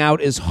easy. Getting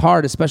out is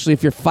hard, especially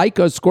if your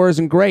FICO score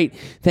isn't great.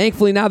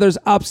 Thankfully, now there's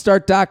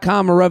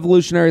Upstart.com, a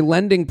revolutionary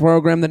lending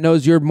program that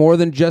knows you're more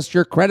than just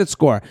your credit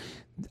score.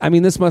 I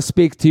mean, this must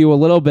speak to you a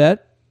little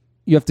bit.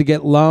 You have to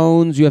get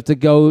loans. You have to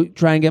go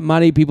try and get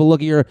money. People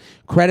look at your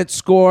credit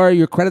score.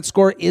 Your credit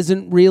score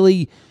isn't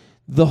really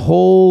the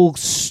whole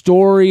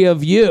story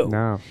of you.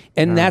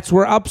 And that's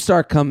where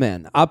Upstart come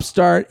in.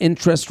 Upstart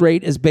interest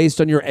rate is based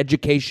on your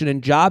education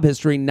and job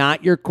history,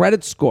 not your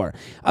credit score.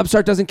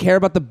 Upstart doesn't care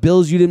about the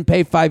bills you didn't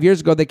pay 5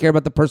 years ago. They care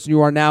about the person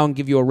you are now and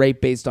give you a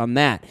rate based on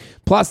that.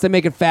 Plus, they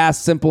make it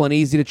fast, simple, and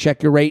easy to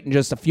check your rate in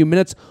just a few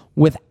minutes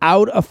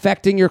without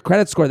affecting your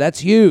credit score. That's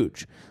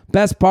huge.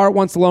 Best part,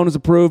 once the loan is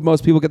approved,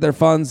 most people get their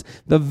funds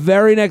the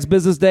very next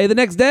business day, the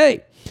next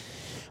day.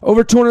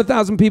 Over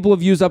 200,000 people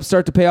have used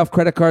Upstart to pay off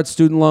credit cards,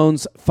 student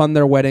loans, fund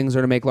their weddings,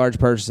 or to make large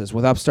purchases.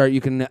 With Upstart, you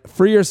can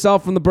free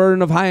yourself from the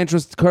burden of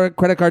high-interest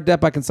credit card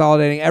debt by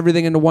consolidating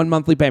everything into one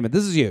monthly payment.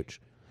 This is huge.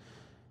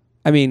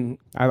 I mean,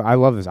 I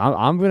love this.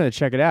 I'm going to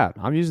check it out.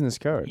 I'm using this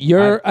code.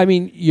 You're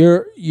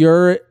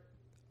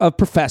a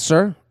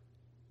professor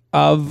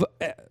of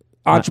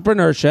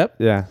entrepreneurship.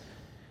 Yeah.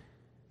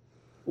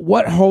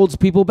 What holds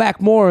people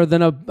back more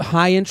than a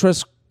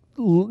high-interest,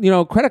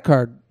 credit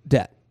card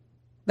debt?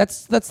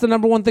 That's the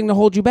number one thing to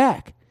hold you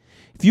back.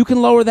 If you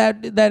can lower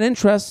that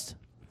interest,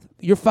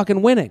 you're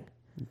fucking winning.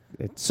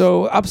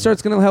 So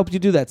Upstart's going to help you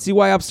do that. See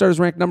why Upstart is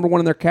ranked number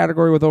one in their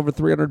category with over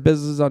 300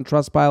 businesses on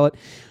Trustpilot.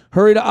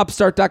 Hurry to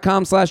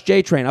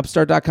upstart.com/JTrain,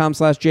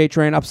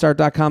 upstart.com/JTrain,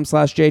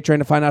 upstart.com/JTrain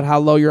to find out how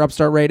low your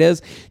Upstart rate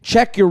is.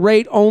 Check your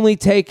rate. Only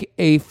take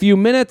a few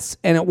minutes,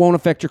 and it won't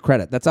affect your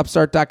credit. That's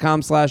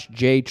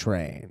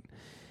upstart.com/JTrain.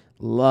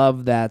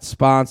 Love that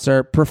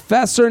sponsor.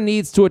 Professor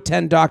needs to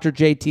attend Dr.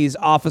 JT's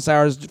office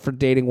hours for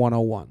Dating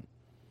 101.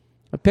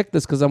 I picked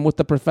this because I'm with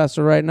the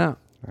professor right now.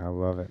 I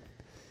love it.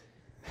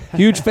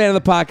 Huge fan of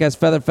the podcast,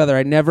 Feather.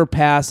 I never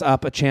pass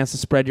up a chance to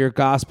spread your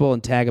gospel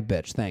and tag a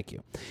bitch. Thank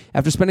you.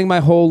 After spending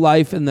my whole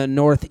life in the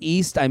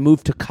Northeast, I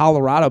moved to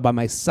Colorado by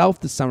myself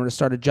this summer to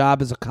start a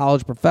job as a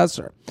college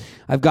professor.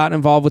 I've gotten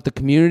involved with the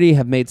community,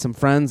 have made some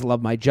friends,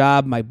 love my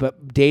job. My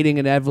dating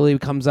inevitably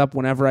comes up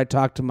whenever I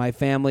talk to my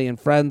family and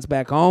friends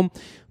back home,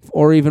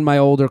 or even my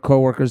older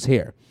coworkers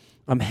here.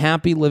 I'm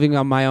happy living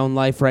on my own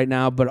life right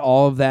now, but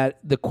all of that,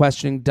 the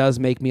questioning does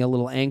make me a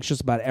little anxious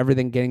about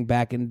everything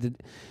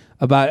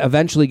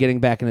eventually getting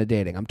back into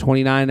dating. I'm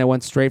 29. I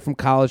went straight from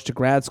college to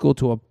grad school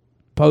to a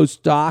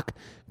postdoc,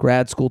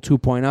 grad school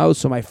 2.0.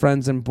 So my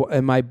friends and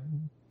my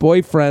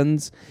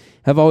boyfriends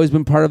have always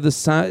been part of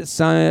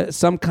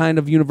some kind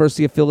of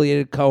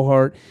university-affiliated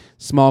cohort,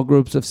 small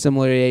groups of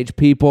similarly aged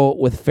people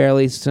with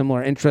fairly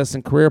similar interests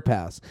and career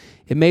paths.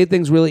 It made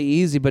things really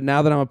easy, but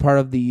now that I'm a part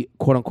of the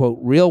quote-unquote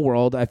real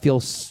world, I feel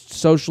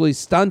socially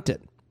stunted.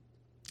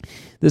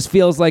 This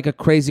feels like a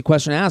crazy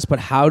question to ask, but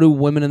how do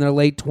women in their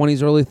late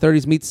 20s, early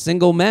 30s meet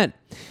single men?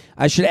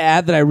 I should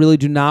add that I really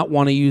do not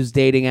want to use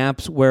dating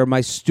apps where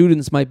my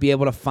students might be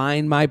able to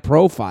find my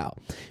profile.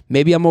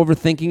 Maybe I'm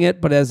overthinking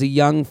it, but as a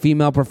young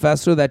female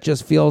professor, that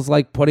just feels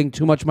like putting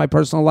too much of my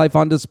personal life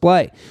on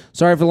display.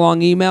 Sorry for the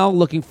long email.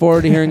 Looking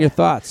forward to hearing your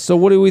thoughts. So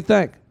what do we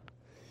think?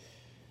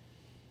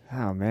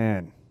 Oh,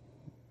 man.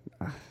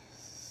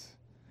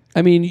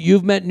 I mean,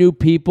 you've met new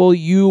people.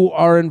 You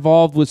are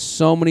involved with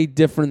so many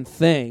different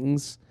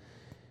things.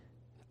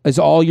 Is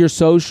all your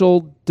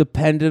social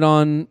dependent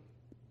on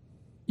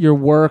your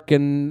work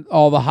and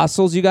all the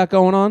hustles you got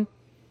going on?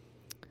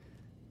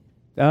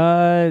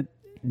 No,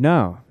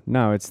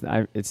 it's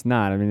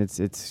not. I mean,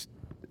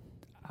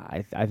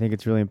 I think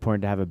it's really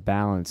important to have a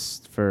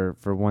balance for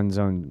one's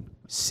own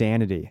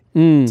sanity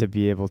to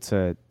be able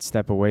to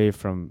step away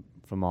from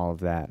all of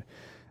that.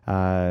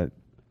 I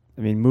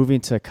mean, moving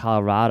to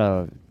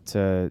Colorado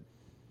to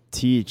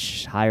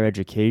teach higher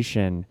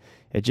education,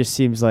 it just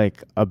seems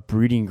like a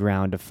breeding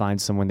ground to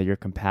find someone that you're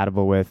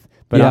compatible with,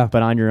 but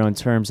on your own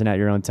terms and at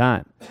your own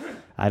time.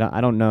 I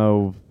don't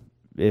know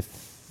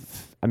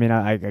if, I mean,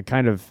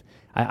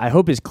 I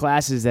hope his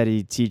classes that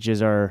he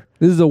teaches are.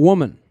 This is a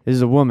woman.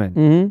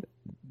 Mm-hmm.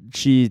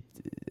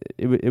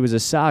 It was a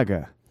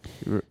saga.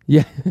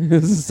 Yeah,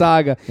 this is a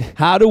saga.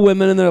 How do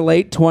women in their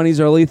late 20s,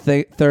 early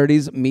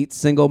 30s meet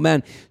single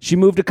men? She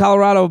moved to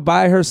Colorado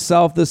by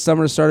herself this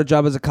summer to start a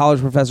job as a college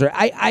professor.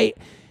 I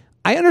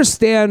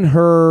understand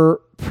her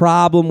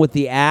problem with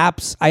the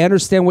apps. I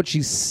understand what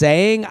she's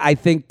saying. I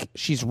think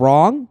she's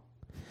wrong.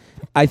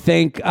 I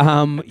think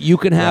you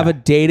can have a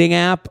dating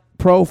app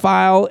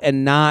profile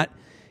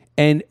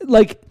and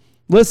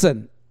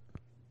listen,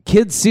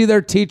 kids see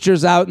their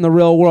teachers out in the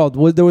real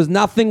world. There was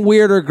nothing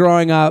weirder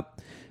growing up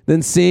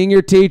than seeing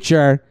your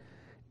teacher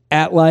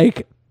at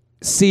like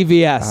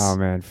CVS. Oh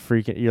man,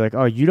 freaking! You're like,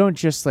 oh, you don't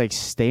just like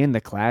stay in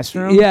the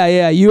classroom.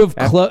 Yeah. You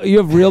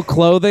have real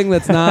clothing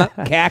that's not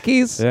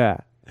khakis. Yeah.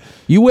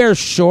 You wear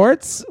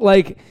shorts.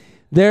 Like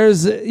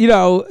there's,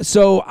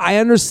 so I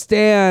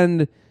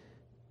understand.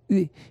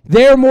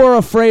 They're more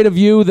afraid of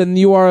you than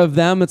you are of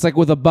them. It's like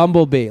with a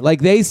bumblebee. Like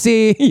they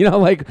see,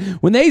 like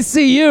when they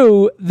see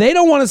you, they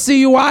don't want to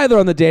see you either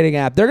on the dating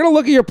app. They're going to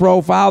look at your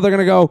profile. They're going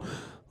to go,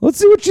 let's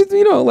see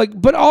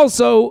what but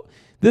also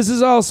this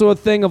is also a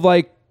thing of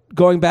like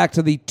going back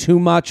to the too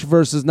much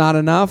versus not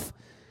enough.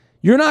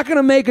 You're not going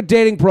to make a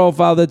dating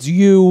profile that's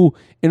you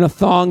in a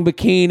thong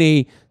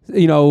bikini,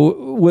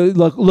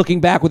 looking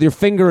back with your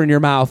finger in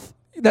your mouth.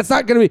 That's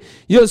not going to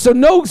be, so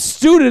no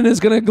student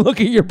is going to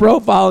look at your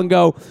profile and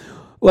go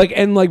be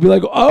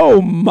like, oh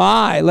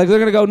my, like they're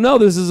going to go, no,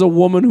 this is a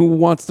woman who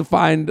wants to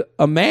find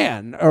a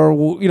man or,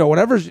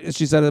 whatever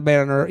she said to the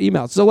man in her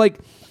email. So like,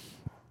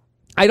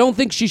 I don't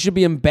think she should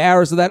be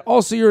embarrassed of that.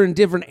 Also, you're in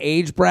different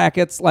age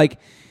brackets. Like,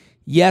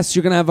 yes,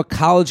 you're going to have a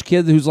college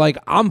kid who's like,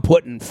 I'm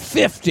putting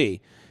 50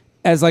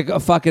 as like a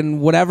fucking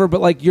whatever,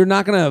 but like you're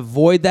not going to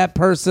avoid that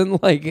person.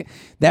 Like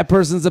that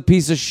person's a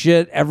piece of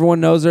shit.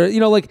 Everyone knows her.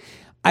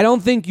 I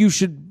don't think you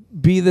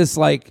should be this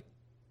like,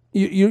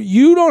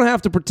 you don't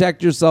have to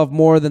protect yourself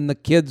more than the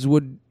kids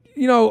would.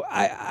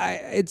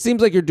 It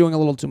seems like you're doing a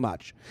little too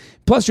much.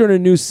 Plus, you're in a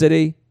new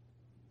city.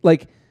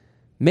 Like,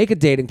 make a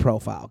dating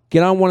profile.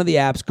 Get on one of the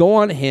apps. Go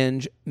on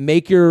Hinge.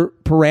 Make your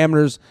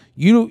parameters.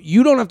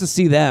 You don't have to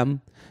see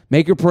them.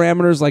 Make your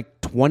parameters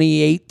like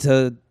 28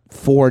 to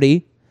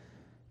 40.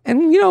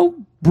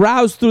 And,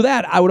 browse through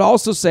that. I would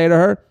also say to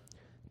her,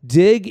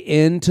 dig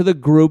into the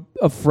group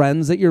of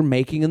friends that you're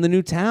making in the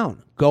new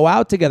town. Go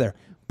out together.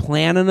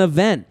 Plan an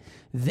event.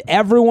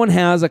 Everyone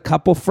has a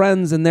couple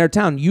friends in their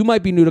town. You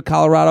might be new to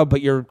Colorado,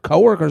 but your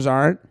coworkers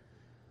aren't.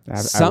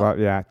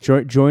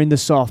 Join the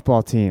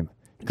softball team.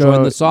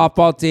 Join the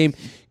softball team.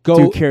 Go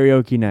do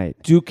karaoke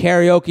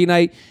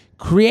night.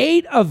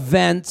 Create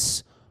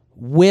events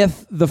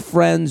with the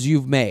friends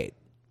you've made.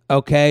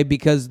 Okay?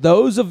 Because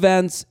those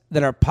events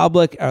that are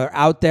public are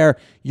out there.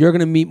 You're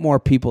going to meet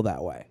more people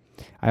that way.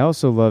 I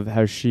also love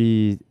how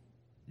she's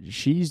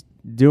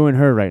doing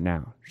her right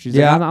now. She's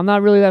like, I'm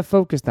not really that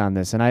focused on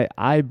this. And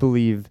I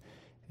believe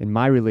in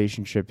my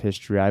relationship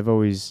history, I've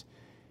always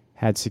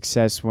had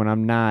success when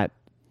I'm not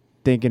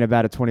thinking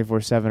about it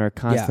 24/7 or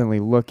constantly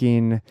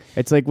looking.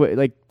 It's like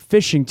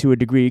fishing to a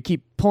degree. You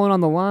keep pulling on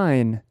the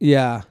line.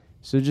 Yeah.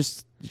 So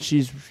she's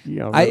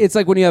it's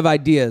like when you have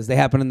ideas, they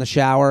happen in the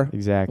shower.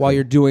 Exactly. While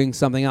you're doing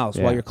something else,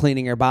 while you're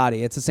cleaning your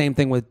body. It's the same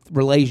thing with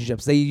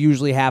relationships. They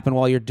usually happen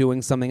while you're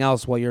doing something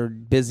else, while you're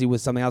busy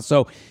with something else.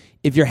 So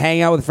if you're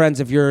hanging out with friends,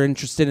 if you're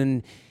interested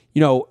in,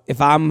 if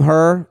I'm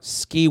her,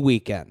 ski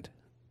weekend.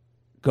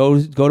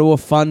 Go to a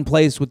fun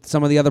place with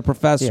some of the other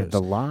professors. Yeah,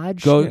 the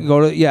lodge. Go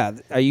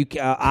to Are you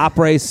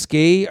après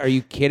ski? Are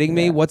you kidding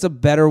me? What's a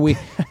better week?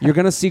 You're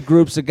gonna see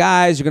groups of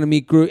guys. You're gonna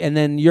meet and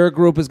then your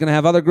group is gonna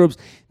have other groups.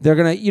 They're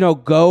gonna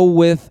go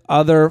with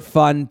other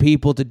fun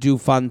people to do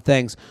fun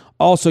things.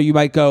 Also, you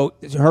might go.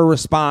 Her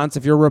response,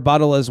 if your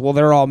rebuttal is, well,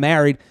 they're all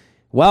married.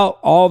 Well,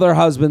 all their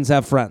husbands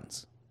have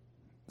friends.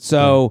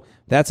 So.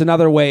 That's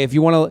another way. If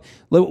you want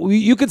to,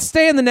 you could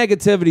stay in the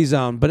negativity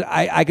zone, but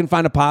I can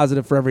find a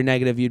positive for every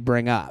negative you'd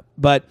bring up.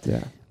 But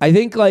I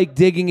think like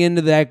digging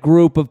into that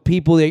group of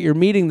people that you're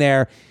meeting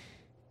there.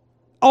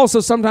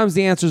 Also, sometimes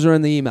the answers are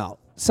in the email.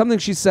 Something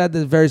she said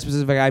that's very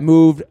specific. I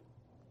moved,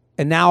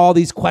 and now all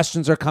these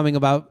questions are coming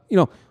about,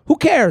 who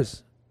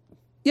cares?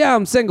 Yeah,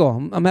 I'm single.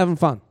 I'm having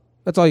fun.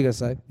 That's all you got to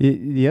say.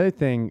 The other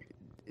thing,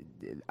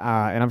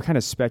 and I'm kind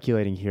of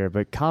speculating here,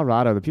 but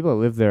Colorado, the people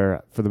that live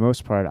there, for the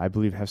most part, I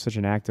believe, have such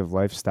an active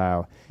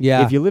lifestyle.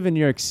 Yeah. If you live in New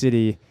York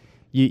City,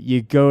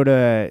 you go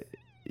to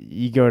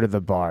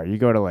the bar, you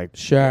go to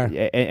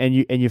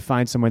and you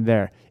find someone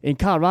there. In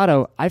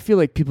Colorado, I feel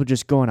like people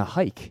just go on a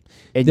hike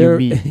and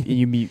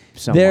you meet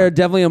someone. They're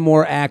definitely a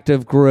more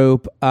active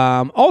group.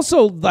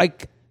 Also,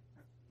 like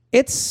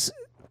it's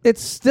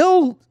it's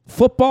still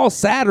football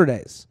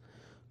Saturdays.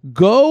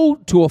 Go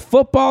to a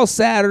football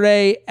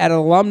Saturday at an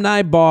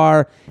alumni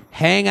bar,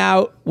 hang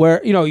out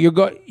where,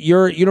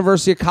 you're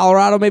University of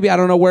Colorado, maybe, I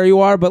don't know where you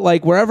are, but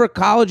like wherever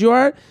college you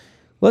are,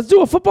 let's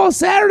do a football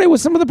Saturday with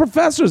some of the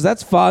professors.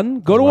 That's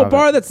fun. Go to a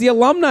bar that's the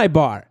alumni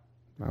bar.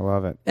 I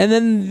love it. And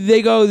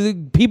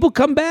then people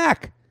come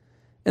back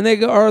and they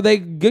go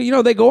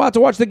out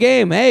to watch the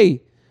game.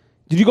 Hey,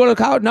 did you go to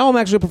college? No, I'm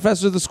actually a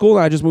professor at the school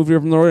and I just moved here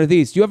from the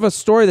Northeast. You have a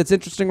story that's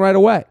interesting right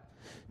away.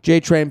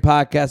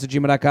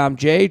 JTrainPodcast@gmail.com.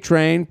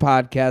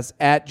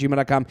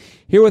 JTrainPodcast@gmail.com.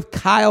 Here with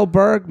Kyle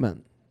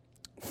Bergman,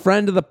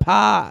 friend of the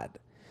pod.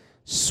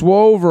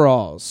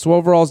 Swoveralls.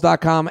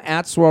 Swoveralls.com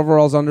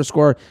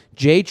 @Swoveralls_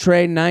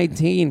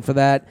 JTrain19 for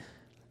that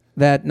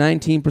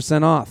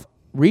 19% off.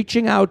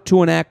 Reaching out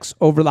to an ex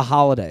over the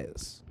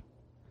holidays.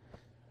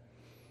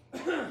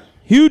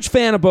 Huge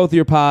fan of both of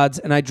your pods,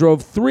 and I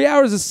drove 3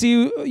 hours to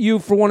see you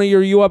for one of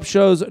your U Up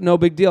shows. No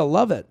big deal.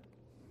 Love it.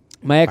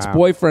 My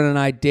ex-boyfriend and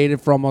I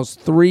dated for almost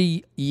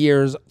 3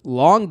 years,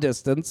 long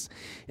distance,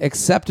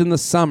 except in the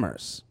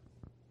summers.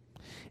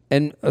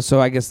 And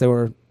so I guess they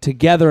were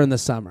together in the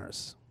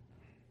summers.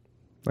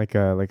 Like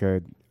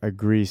a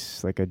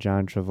Grease, like a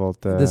John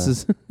Travolta. This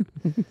is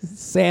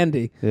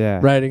Sandy Yeah.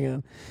 writing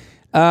in.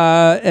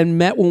 And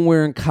met when we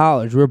were in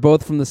college. We were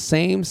both from the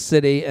same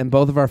city, and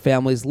both of our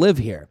families live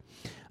here.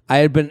 I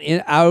had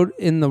been out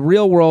in the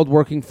real world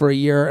working for a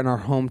year in our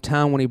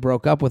hometown when he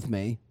broke up with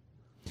me.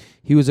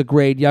 He was a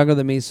grade younger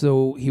than me,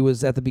 so he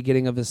was at the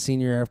beginning of his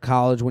senior year of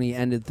college when he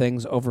ended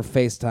things over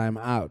FaceTime.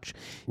 Ouch.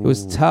 It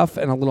was tough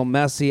and a little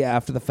messy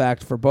after the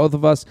fact for both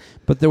of us,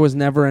 but there was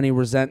never any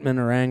resentment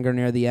or anger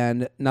near the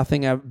end.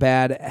 Nothing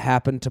bad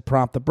happened to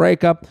prompt the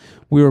breakup.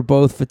 We were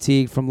both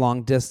fatigued from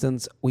long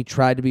distance. We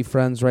tried to be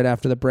friends right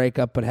after the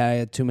breakup, but I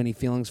had too many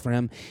feelings for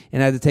him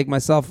and I had to take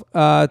myself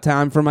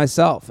time for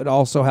myself. It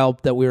also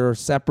helped that we were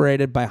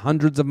separated by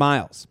hundreds of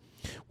miles.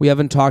 We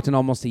haven't talked in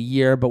almost a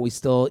year, but we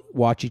still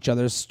watch each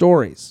other's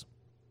stories.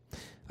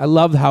 I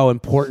love how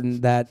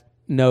important that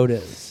note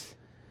is.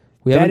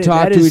 We haven't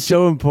talked to each other. That is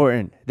so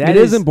important. It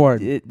is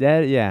important.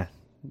 Yeah.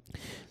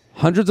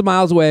 Hundreds of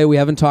miles away. We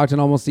haven't talked in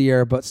almost a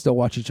year, but still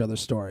watch each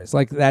other's stories.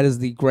 Like, that is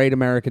the great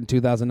American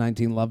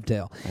 2019 love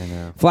tale. I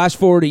know. Flash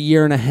forward a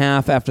year and a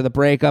half after the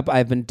breakup,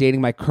 I've been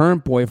dating my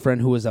current boyfriend,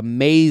 who was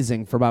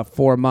amazing, for about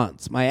 4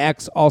 months. My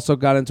ex also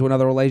got into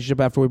another relationship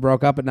after we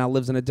broke up and now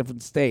lives in a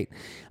different state.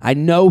 I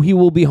know he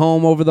will be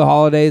home over the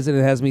holidays, and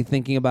it has me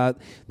thinking about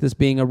this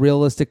being a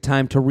realistic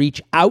time to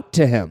reach out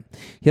to him.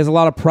 He has a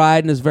lot of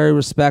pride and is very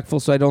respectful,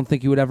 so I don't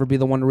think he would ever be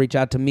the one to reach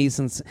out to me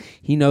since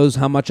he knows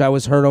how much I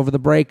was hurt over the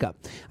breakup.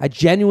 I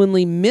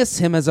genuinely miss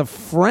him as a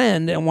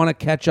friend and want to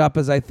catch up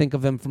as I think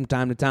of him from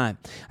time to time.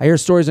 I hear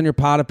stories on your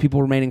pod of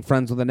people remaining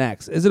friends with an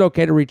ex. Is it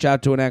okay to reach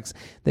out to an ex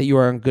that you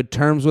are on good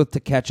terms with to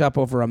catch up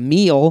over a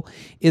meal?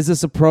 Is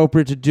this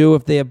appropriate to do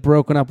if they have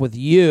broken up with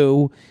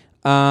you?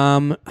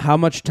 How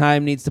much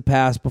time needs to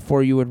pass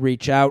before you would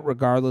reach out,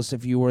 regardless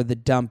if you were the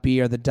dumpy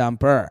or the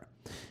dumper?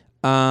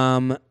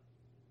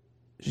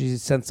 She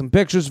sent some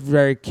pictures,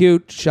 very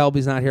cute.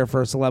 Shelby's not here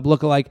for a celeb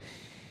lookalike.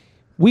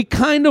 We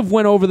kind of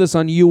went over this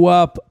on You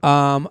Up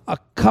a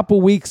couple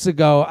weeks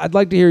ago. I'd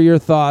like to hear your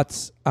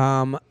thoughts.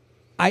 I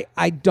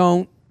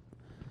don't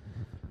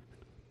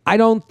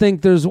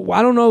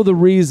know the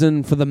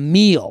reason for the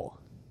meal.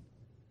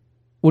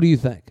 What do you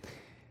think?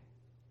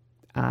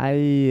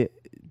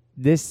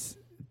 This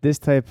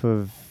type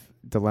of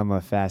dilemma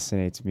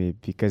fascinates me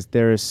because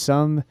there is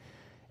some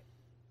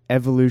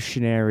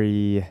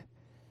evolutionary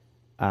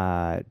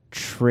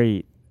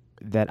trait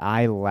that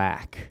I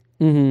lack.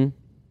 Mm-hmm.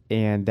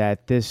 And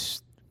that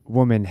this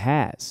woman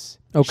has.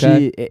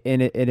 Okay.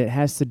 It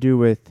has to do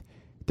with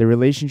the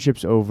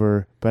relationship's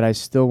over, but I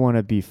still want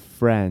to be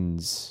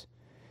friends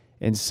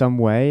in some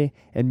way.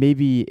 And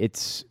maybe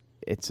it's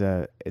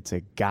a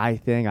guy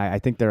thing. I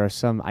think there are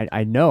some.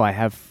 I know I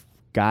have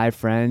guy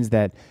friends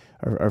that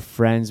are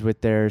friends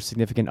with their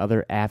significant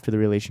other after the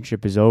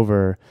relationship is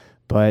over,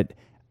 but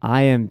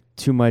I am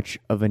too much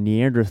of a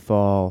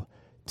Neanderthal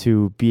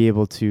to be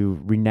able to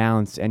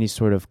renounce any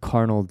sort of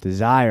carnal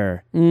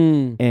desire.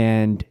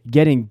 And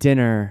getting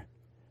dinner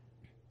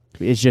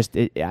is just,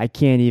 I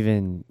can't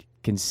even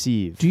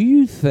conceive. Do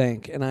you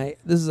think, and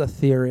this is a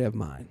theory of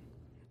mine,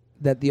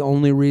 that the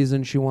only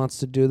reason she wants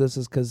to do this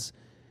is because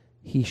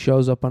he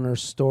shows up on her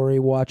story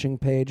watching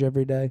page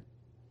every day?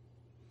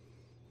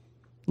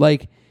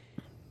 Like,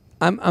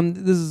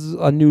 this is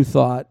a new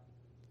thought.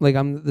 Like,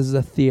 this is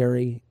a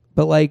theory.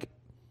 But like,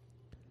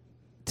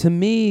 to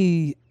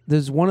me,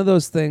 there's one of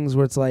those things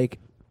where it's like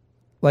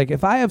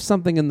if I have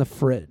something in the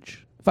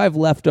fridge, if I have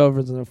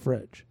leftovers in the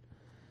fridge,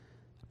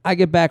 I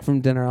get back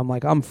from dinner, I'm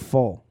like, I'm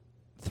full.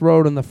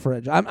 Throw it in the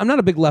fridge. I'm not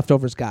a big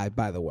leftovers guy,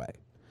 by the way.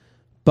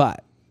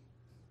 But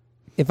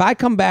if I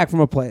come back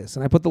from a place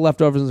and I put the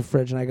leftovers in the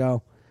fridge and I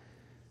go,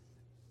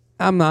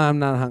 I'm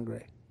not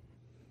hungry.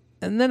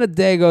 And then a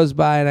day goes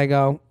by and I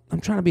go, I'm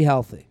trying to be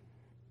healthy.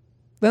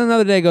 Then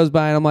another day goes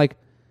by and I'm like,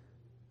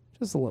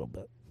 just a little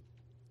bit.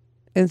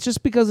 And it's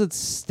just because it's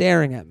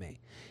staring at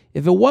me.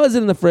 if it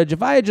wasn't in the fridge,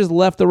 if I had just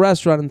left the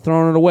restaurant and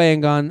thrown it away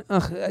and gone,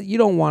 ugh, you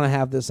don't want to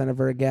have this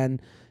ever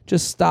again,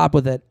 just stop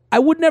with it, I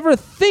would never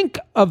think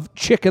of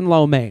chicken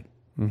lo mein.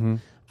 Mm-hmm.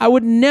 I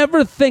would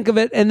never think of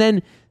it. And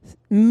then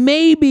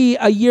maybe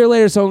a year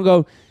later, someone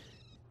go,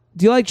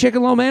 do you like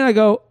chicken lo mein? I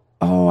go,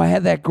 oh, I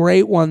had that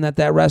great one at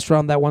that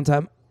restaurant that one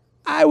time.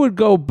 I would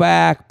go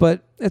back,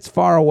 but it's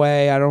far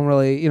away. I don't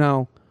really,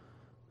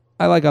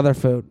 I like other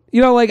food.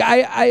 Like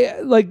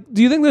I like,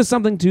 do you think there's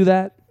something to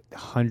that?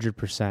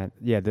 100%.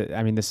 Yeah.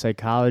 The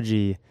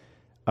psychology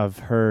of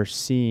her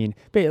seeing.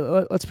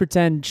 But let's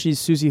pretend she's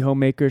Susie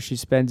Homemaker. She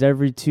spends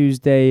every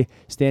Tuesday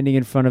standing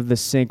in front of the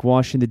sink,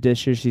 washing the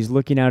dishes. She's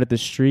looking out at the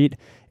street.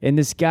 And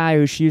this guy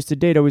who she used to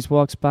date always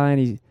walks by and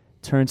he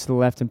turns to the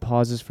left and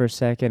pauses for a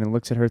second and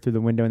looks at her through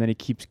the window and then he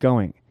keeps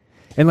going.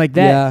 And like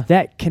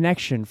that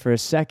connection for a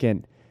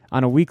second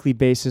on a weekly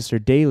basis or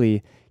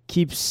daily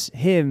keeps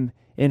him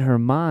in her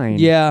mind.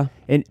 Yeah.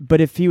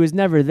 But if he was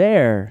never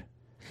there.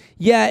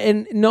 Yeah,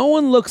 and no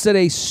one looks at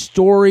a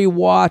story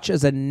watch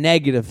as a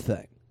negative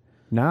thing.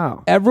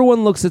 No.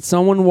 Everyone looks at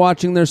someone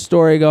watching their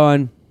story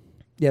going,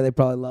 yeah, they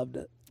probably loved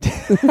it.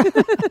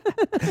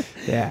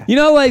 Yeah.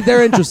 Like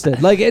they're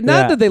interested. Like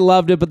not that they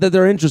loved it, but that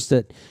they're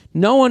interested.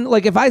 No one,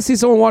 like if I see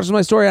someone watching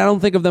my story, I don't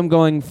think of them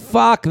going,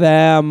 fuck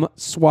them,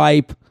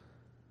 swipe.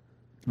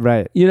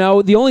 Right.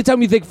 The only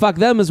time you think fuck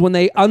them is when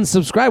they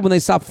unsubscribe, when they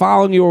stop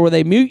following you or when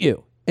they mute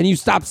you and you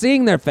stop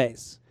seeing their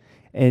face.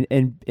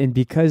 And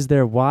because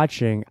they're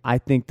watching, I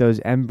think those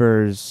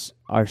embers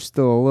are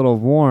still a little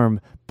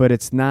warm, but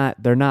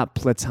they're not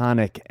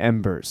platonic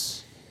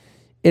embers.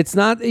 It's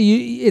not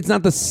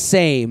the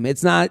same.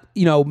 It's not,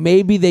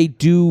 maybe they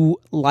do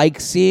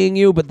like seeing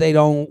you, but they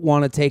don't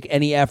want to take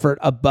any effort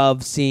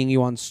above seeing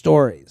you on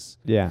stories.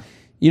 Yeah.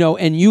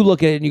 And you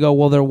look at it and you go,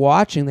 well, they're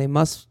watching. They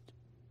must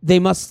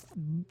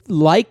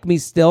like me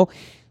still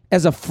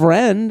as a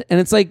friend.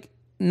 And it's like,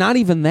 not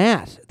even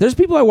that. There's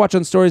people I watch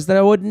on stories that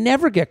I would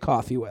never get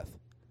coffee with.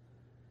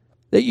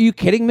 Are you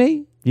kidding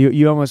me?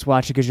 You almost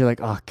watch it because you're like,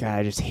 oh, God,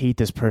 I just hate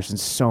this person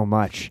so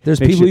much. There's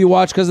people you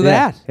watch because of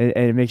that. And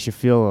it makes you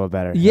feel a little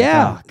better.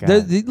 Yeah. Like,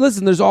 oh,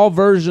 listen, there's all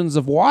versions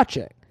of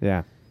watching.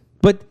 Yeah.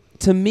 But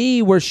to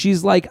me, where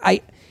she's like,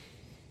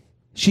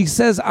 she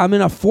says, I'm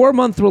in a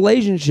 4-month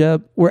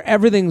relationship where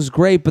everything's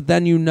great, but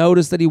then you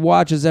notice that he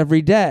watches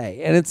every day.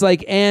 And it's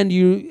like, and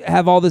you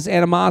have all this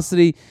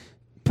animosity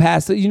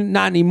past,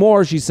 not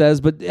anymore, she says,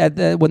 but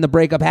when the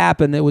breakup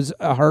happened, it was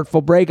a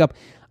hurtful breakup.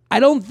 I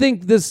don't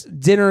think this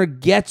dinner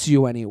gets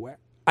you anywhere.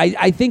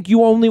 I think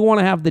you only want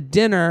to have the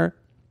dinner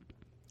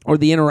or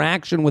the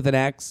interaction with an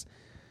ex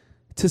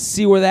to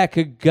see where that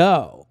could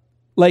go.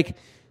 Like,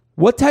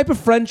 what type of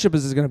friendship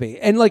is this going to be?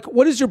 And like,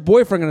 what is your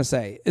boyfriend going to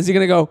say? Is he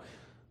going to go,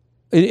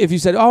 if you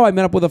said, oh, I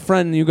met up with a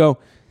friend, and you go,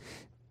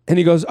 and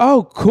he goes,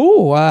 oh,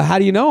 cool. How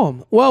do you know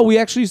him? Well, we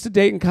actually used to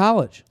date in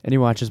college. And he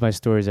watches my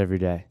stories every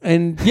day.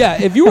 And yeah,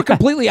 if you were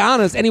completely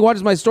honest, and he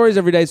watches my stories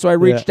every day, so I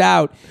reached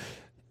out,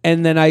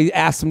 and then I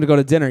asked him to go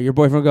to dinner. Your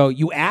boyfriend would go,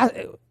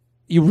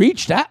 you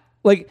reached out?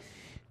 Like,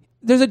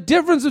 there's a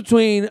difference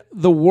between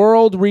the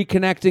world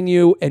reconnecting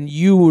you and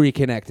you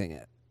reconnecting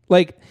it.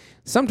 Like,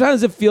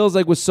 sometimes it feels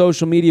like with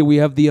social media, we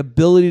have the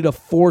ability to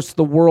force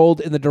the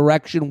world in the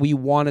direction we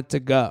want it to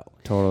go.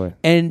 Totally.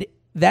 And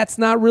that's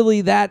not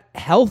really that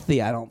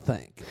healthy, I don't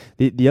think.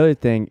 The other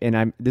thing,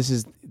 and this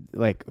is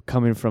like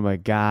coming from a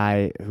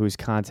guy whose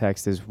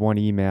context is one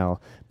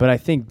email, but I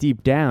think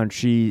deep down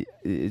she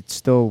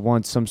still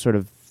wants some sort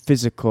of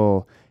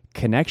physical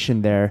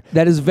connection there.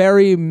 That is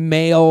very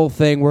male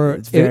thing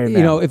where,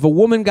 if a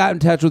woman got in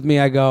touch with me,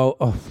 I go,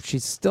 oh,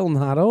 she's still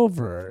not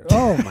over.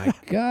 Oh my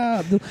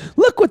God.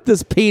 Look what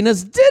this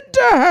penis did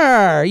to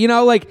her.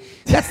 Like,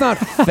 that's not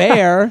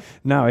fair.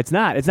 No, it's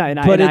not. It's not.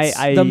 But it's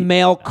the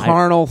male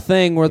carnal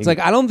thing where it's like,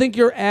 I don't think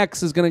your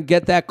ex is going to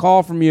get that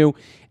call from you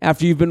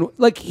after you've been,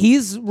 like,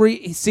 he's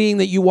seeing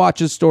that you watch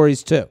his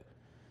stories too.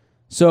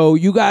 So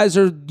you guys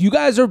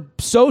are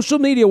social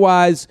media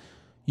wise,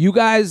 you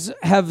guys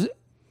have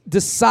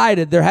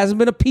decided there hasn't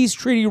been a peace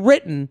treaty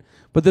written,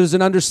 but there's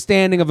an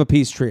understanding of a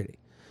peace treaty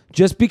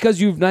just because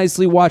you've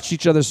nicely watched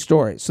each other's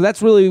stories. So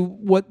that's really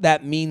what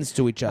that means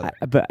to each other.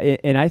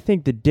 And I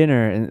think the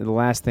dinner, and the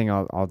last thing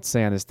I'll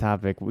say on this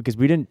topic, because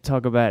we didn't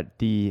talk about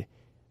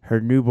her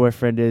new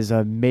boyfriend is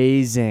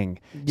amazing.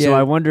 Yeah. So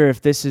I wonder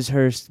if this is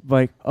her,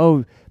 like,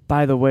 oh,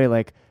 by the way,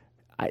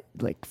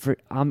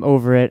 I'm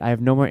over it. I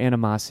have no more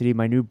animosity.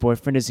 My new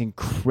boyfriend is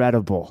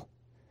incredible.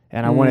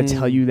 And I want to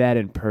tell you that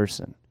in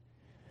person.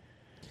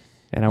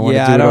 And I want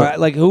to do it.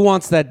 Like, who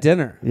wants that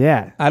dinner?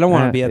 Yeah. I don't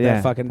want to be at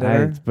that fucking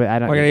dinner. But I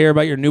don't. We're going to hear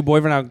about your new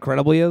boyfriend, how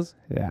incredible he is?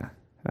 Yeah.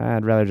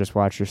 I'd rather just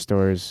watch your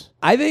stories.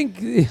 I think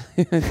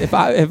if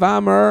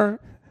I'm her,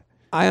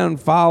 I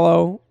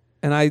unfollow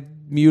and I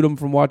mute him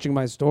from watching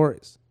my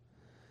stories.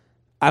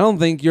 I don't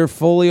think you're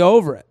fully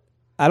over it.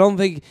 I don't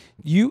think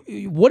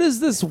what is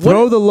this?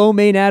 Throw the lo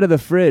mein out of the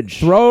fridge.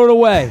 Throw it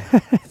away.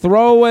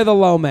 Throw away the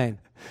lo mein.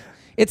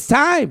 It's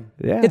time.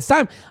 Yeah. It's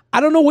time. I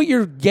don't know what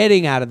you're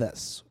getting out of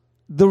this.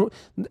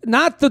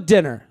 Not the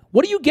dinner.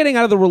 What are you getting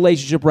out of the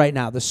relationship right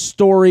now? The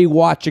story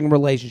watching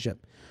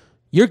relationship.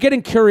 You're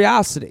getting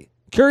curiosity.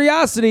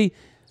 Curiosity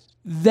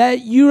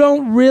that you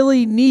don't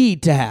really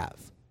need to have.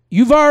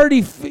 You've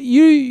already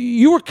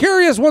you were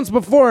curious once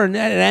before and it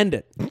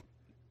ended.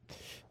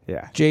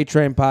 Yeah.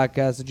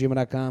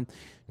 JTrainPodcast@gmail.com.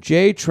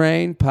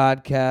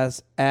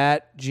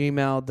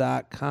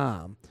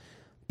 JTrainPodcast@gmail.com.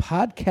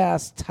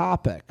 Podcast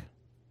topic.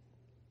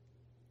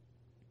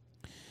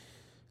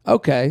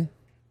 Okay,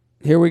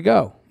 here we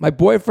go. My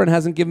boyfriend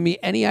hasn't given me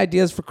any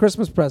ideas for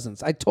Christmas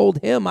presents. I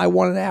told him I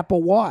want an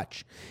Apple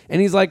Watch,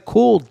 and he's like,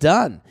 cool,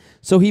 done.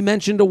 So he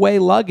mentioned away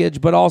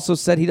luggage, but also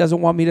said he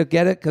doesn't want me to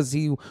get it because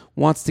he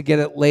wants to get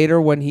it later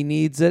when he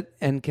needs it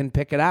and can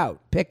pick it out.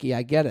 Picky,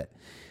 I get it.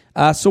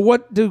 So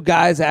what do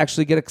guys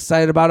actually get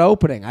excited about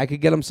opening? I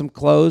could get him some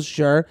clothes,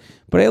 sure,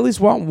 but I at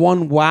least want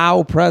one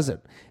wow present.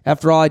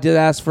 After all, I did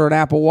ask for an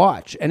Apple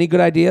Watch. Any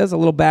good ideas? A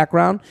little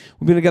background.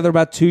 We've been together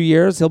about 2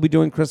 years. He'll be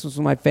doing Christmas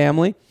with my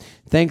family.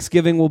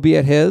 Thanksgiving will be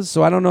at his,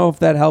 so I don't know if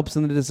that helps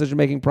in the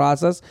decision-making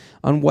process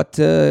on what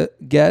to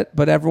get,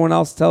 but everyone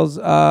else tells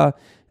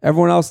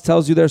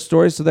you their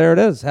stories, so there it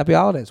is. Happy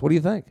holidays. What do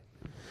you think?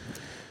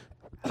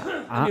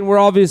 I mean, we're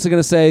obviously going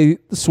to say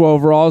Swo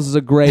Overalls is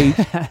a great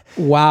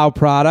wow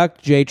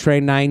product.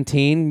 JTrain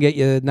 19, get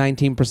you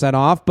 19%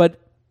 off. But,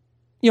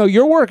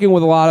 you're working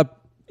with a lot of...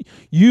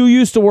 You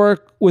used to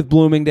work with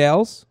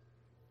Bloomingdale's.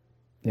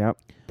 Yep.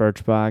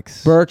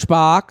 Birchbox.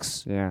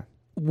 Birchbox. Yeah.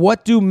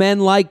 What do men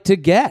like to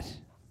get?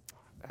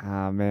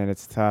 Oh, man,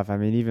 it's tough. I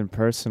mean, even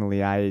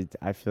personally, I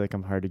feel like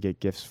I'm hard to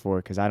get gifts for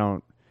because I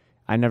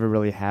never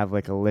really have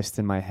like a list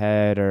in my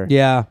head or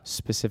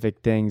specific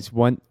things.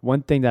 One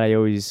thing that I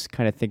always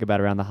kind of think about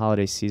around the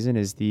holiday season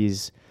is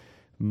these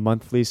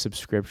monthly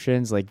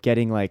subscriptions, like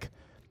getting like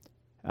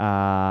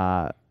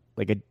a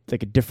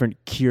different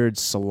cured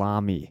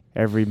salami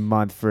every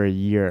month for a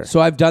year. So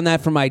I've done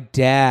that for my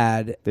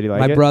dad. Did he like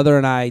my it? brother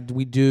and I,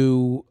 we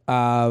do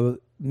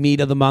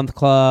Meat of the Month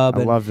Club.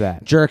 I love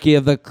that. Jerky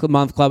of the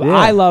Month Club. Yeah.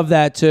 I love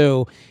that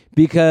too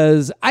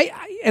because I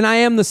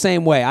am the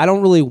same way. I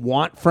don't really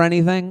want for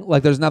anything.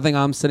 Like there's nothing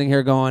I'm sitting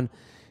here going,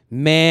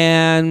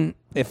 man,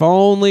 if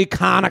only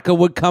Hanukkah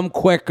would come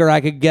quicker,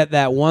 I could get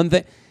that one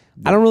thing.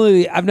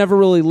 I've never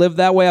really lived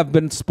that way. I've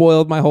been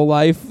spoiled my whole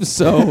life.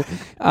 So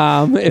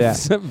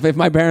if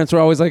my parents were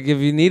always like, if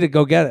you need it,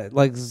 go get it.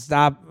 Like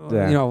stop,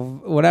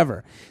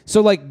 whatever.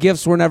 So like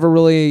gifts were never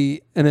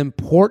really an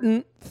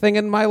important thing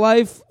in my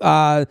life.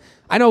 I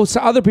know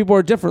other people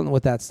are different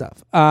with that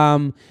stuff.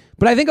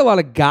 But I think a lot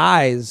of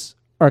guys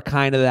are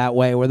kind of that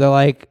way where they're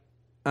like,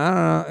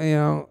 I don't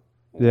know,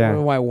 what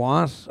do I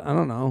want? I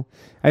don't know.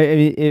 I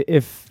mean,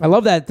 if I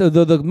love that.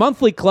 The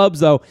monthly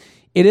clubs, though,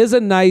 it is a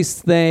nice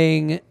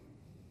thing.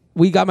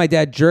 We got my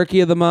dad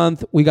jerky of the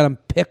month. We got him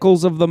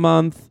pickles of the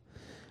month.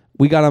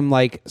 We got him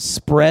like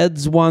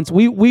spreads once.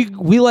 We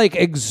like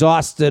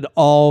exhausted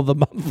all the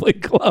monthly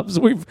clubs.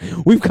 We've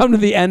come to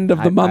the end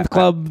of the month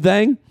club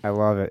thing. I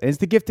love it. It's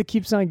the gift that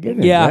keeps on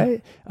giving. Yeah.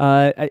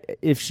 Right?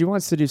 If she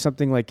wants to do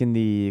something like in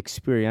the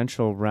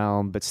experiential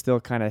realm, but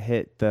still kind of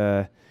hit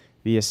the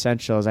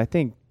essentials, I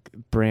think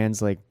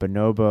brands like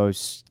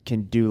Bonobos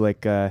can do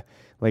like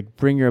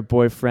bring your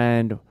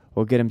boyfriend.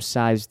 We'll get him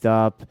sized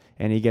up,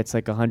 and he gets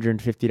like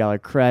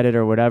 $150 credit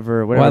or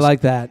whatever. I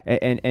like that.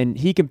 And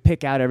he can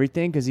pick out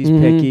everything because he's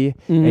picky,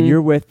 and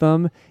you're with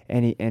him,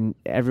 and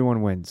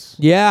everyone wins.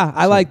 Yeah,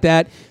 I like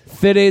that.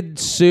 Fitted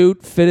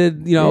suit,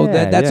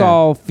 that's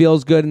all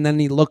feels good, and then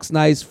he looks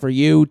nice for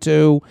you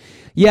too.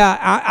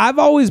 Yeah, I've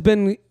always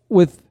been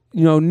with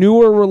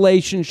newer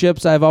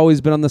relationships. I've always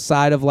been on the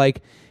side of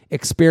like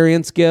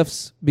experience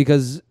gifts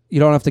because you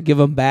don't have to give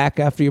them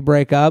back after you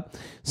break up.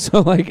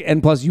 So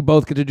and plus you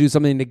both get to do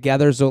something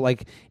together. So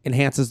it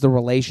enhances the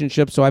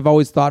relationship. So I've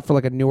always thought for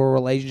like a newer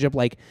relationship,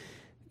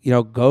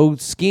 go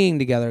skiing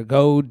together,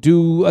 go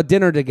do a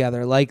dinner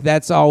together. Like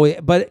that's always,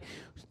 but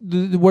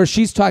where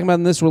she's talking about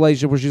in this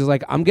relationship where she's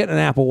like, I'm getting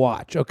an Apple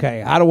Watch. Okay.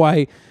 How do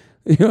I,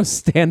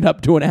 stand up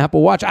to an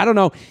Apple Watch? I don't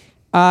know.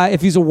 If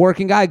he's a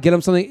working guy, get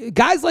him something.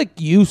 Guys like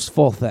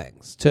useful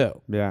things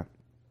too. Yeah.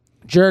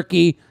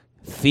 Jerky,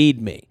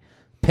 feed me.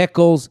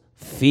 Pickles,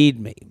 feed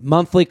me.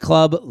 Monthly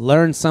club,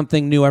 learn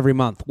something new every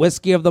month.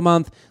 Whiskey of the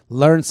month,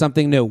 learn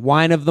something new.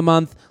 Wine of the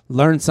month,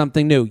 learn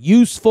something new.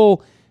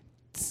 Useful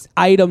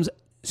items,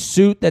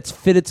 suit that's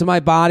fitted to my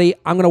body.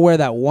 I'm going to wear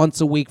that once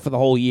a week for the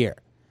whole year.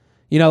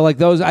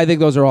 Those, I think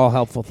those are all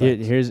helpful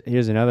things.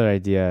 Here's another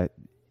idea.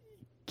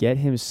 Get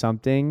him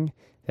something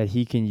that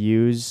he can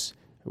use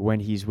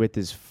when he's with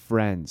his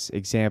friends.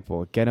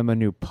 Example, get him a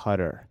new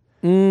putter.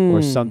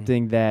 Or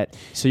something that,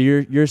 so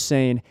you're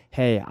saying,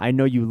 hey, I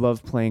know you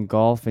love playing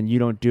golf and you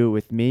don't do it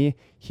with me.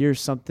 Here's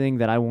something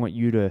that I want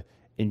you to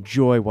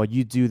enjoy while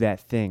you do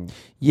that thing.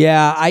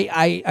 Yeah,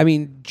 I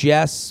mean,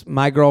 Jess,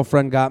 my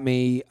girlfriend, got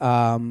me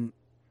my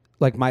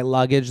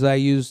luggage that I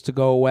use to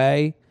go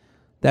away.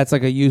 That's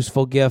like a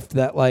useful gift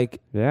that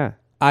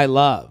I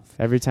love.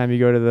 Every time you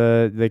go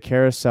to the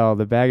carousel,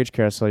 the baggage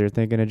carousel, you're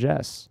thinking of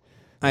Jess.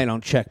 I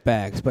don't check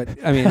bags, but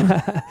I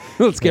mean,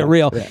 let's get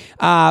real.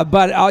 Yeah.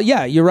 But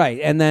you're right.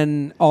 And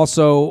then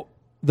also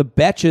the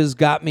Betches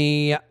got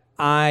me,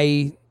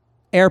 I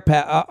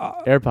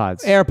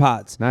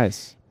AirPods.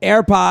 Nice.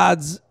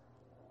 AirPods.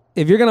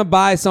 If you're gonna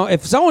buy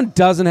if someone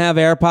doesn't have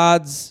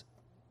AirPods,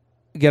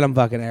 get them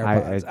fucking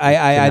AirPods.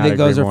 I think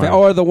those are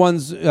or the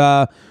ones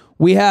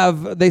we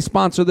have. They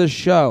sponsor this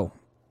show.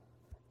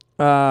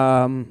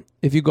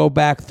 If you go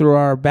back through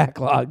our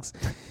backlogs,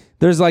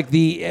 there's like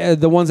the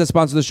ones that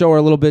sponsor the show are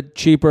a little bit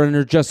cheaper and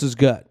they're just as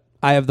good.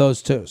 I have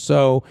those too.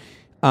 So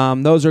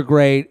those are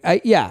great.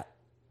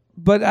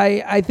 But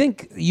I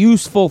think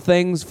useful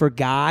things for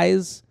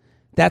guys,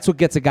 that's what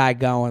gets a guy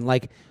going.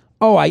 Like,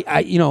 oh, I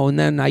and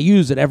then I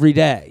use it every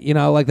day.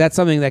 Like that's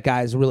something that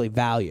guys really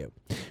value.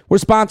 We're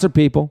sponsored,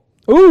 people.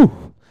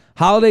 Ooh,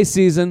 holiday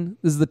season.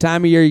 This is the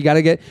time of year you got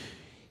to get.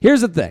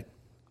 Here's the thing.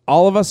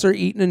 All of us are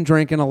eating and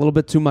drinking a little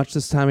bit too much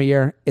this time of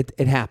year. It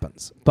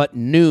happens. But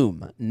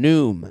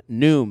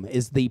Noom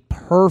is the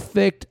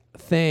perfect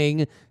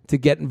thing to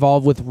get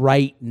involved with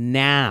right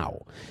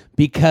now.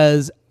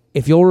 Because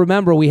if you'll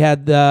remember, we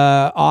had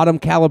the Autumn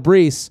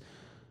Calabrese.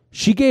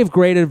 She gave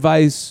great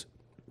advice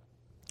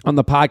on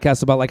the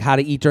podcast about like how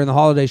to eat during the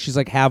holidays. She's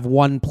like, have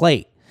one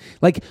plate.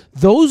 Like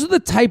those are the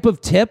type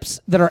of tips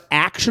that are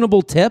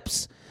actionable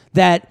tips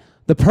that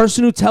the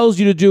person who tells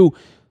you to do,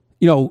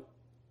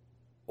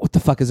 what the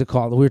fuck is it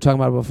called? We were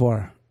talking about it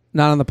before.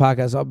 Not on the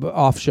podcast,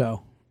 off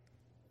show.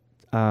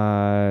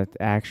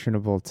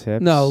 Actionable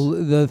tips?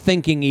 No, the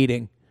thinking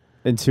eating.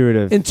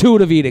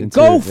 Intuitive eating.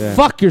 Go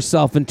fuck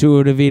yourself,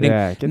 intuitive eating.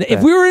 Yeah,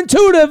 if we were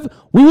intuitive,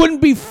 we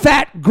wouldn't be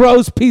fat,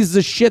 gross pieces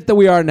of shit that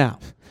we are now.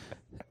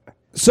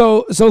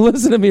 So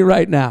listen to me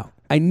right now.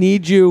 I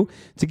need you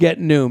to get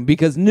Noom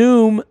because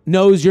Noom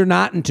knows you're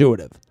not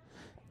intuitive.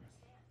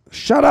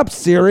 Shut up,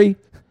 Siri.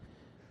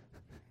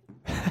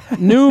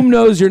 Noom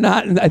knows you're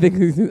not. I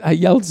think I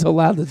yelled so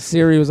loud that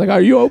Siri was like,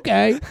 "Are you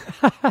okay?"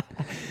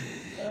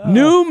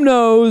 Noom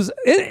knows.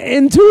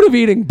 Intuitive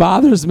eating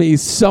bothers me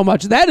so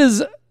much.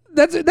 That's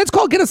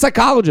called get a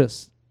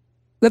psychologist.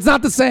 That's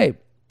not the same.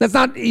 That's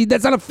not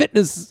a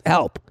fitness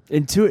help.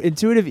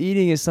 Intuitive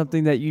eating is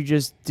something that you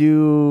just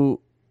do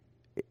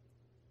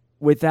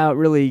without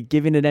really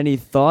giving it any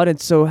thought. And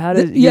so how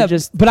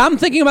does but I'm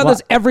thinking about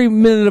this every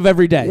minute of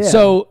every day. Yeah.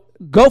 So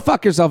go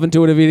fuck yourself,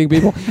 intuitive eating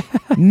people.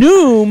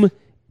 Noom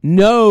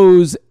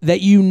knows that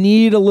you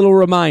need a little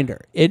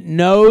reminder. It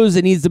knows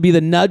it needs to be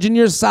the nudge in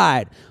your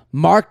side.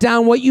 Mark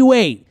down what you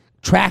ate.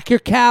 Track your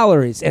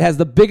calories. It has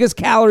the biggest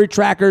calorie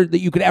tracker that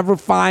you could ever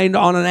find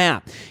on an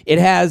app. It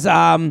has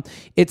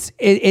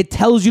it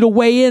tells you to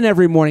weigh in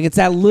every morning. It's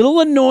that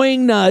little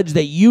annoying nudge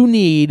that you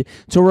need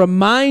to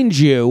remind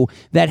you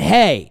that,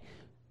 hey,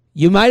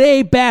 you might have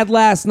ate bad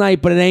last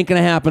night, but it ain't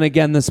going to happen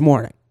again this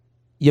morning.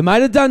 You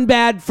might have done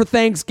bad for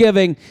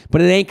Thanksgiving, but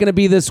it ain't going to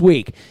be this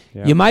week.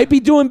 Yeah. You might be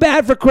doing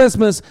bad for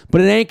Christmas,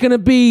 but it ain't going to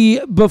be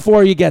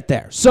before you get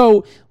there.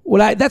 So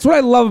that's what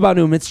I love about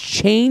Noom. It's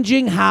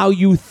changing how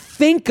you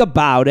think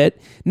about it,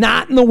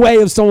 not in the way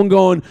of someone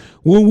going,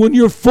 well, when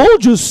you're full,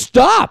 just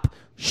stop.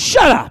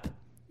 Shut up.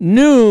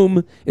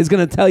 Noom is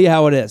going to tell you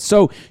how it is.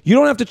 So you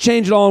don't have to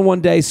change it all in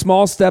one day.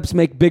 Small steps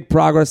make big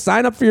progress.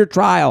 Sign up for your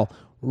trial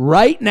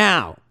right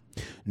now.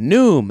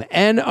 Noom,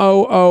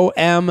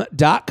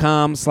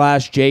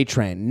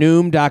 Noom.com/JTrain.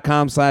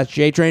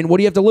 Noom.com/JTrain. What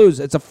do you have to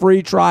lose? It's a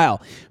free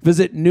trial.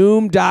 Visit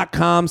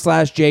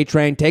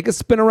Noom.com/JTrain. Take a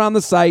spin around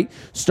the site.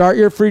 Start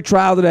your free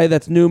trial today.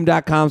 That's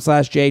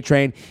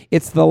Noom.com/JTrain.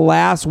 It's the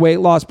last weight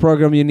loss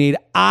program you need.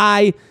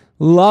 I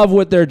love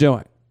what they're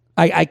doing.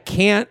 I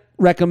can't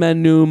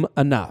recommend Noom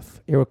enough.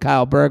 Here with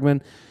Kyle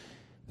Bergman.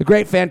 The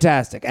great,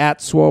 fantastic, at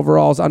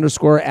Swoveralls_,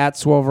 at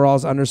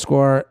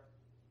Swoveralls_,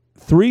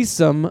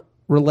 threesome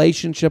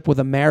relationship with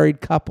a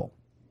married couple.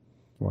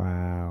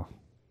 Wow.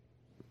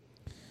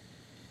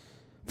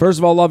 First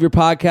of all, love your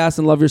podcast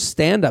and love your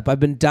stand-up.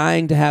 I've been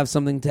dying to have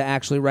something to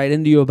actually write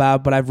into you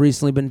about, but I've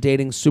recently been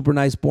dating super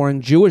nice,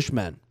 boring Jewish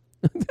men.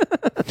 Oi,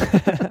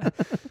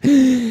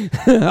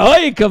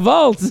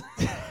 Kavalt.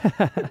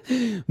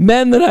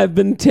 Men that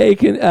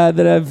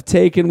I've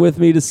taken with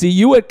me to see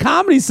you at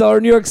Comedy Cellar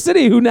in New York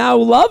City who now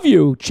love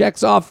you.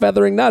 Checks off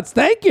Feathering Nuts.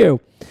 Thank you.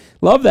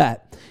 Love that.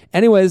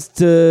 Anyways,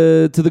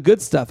 to the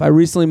good stuff. I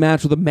recently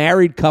matched with a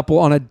married couple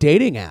on a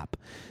dating app.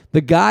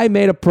 The guy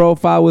made a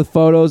profile with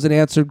photos and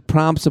answered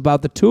prompts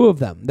about the two of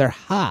them. They're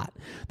hot.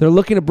 They're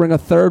looking to bring a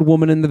third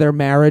woman into their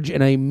marriage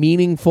in a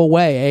meaningful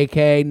way,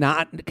 a.k.a.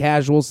 not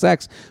casual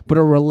sex, but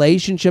a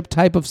relationship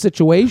type of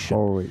situation.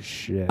 Holy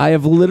shit. I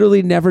have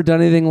literally never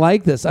done anything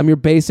like this. I'm your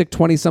basic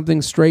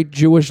 20-something straight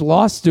Jewish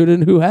law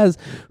student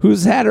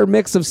who's had her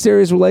mix of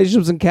serious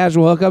relationships and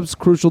casual hookups,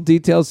 crucial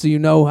details so you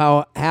know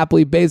how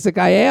happily basic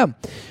I am.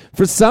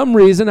 For some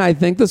reason, I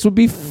think this would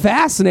be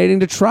fascinating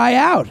to try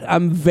out.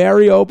 I'm a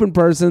very open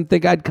person.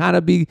 Think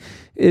it'd be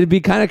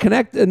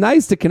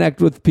nice to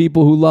connect with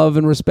people who love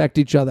and respect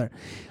each other.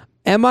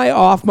 Am I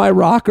off my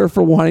rocker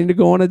for wanting to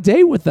go on a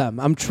date with them?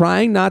 I'm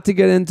trying not to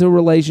get into a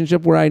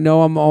relationship where I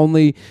know I'm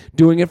only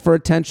doing it for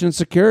attention and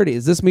security.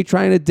 Is this me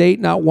trying to date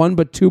not one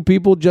but two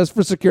people just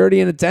for security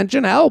and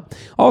attention? Help.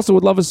 Also,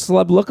 would love a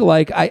celeb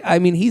lookalike. I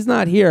mean, he's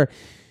not here.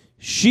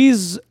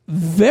 She's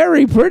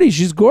very pretty.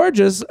 She's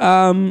gorgeous.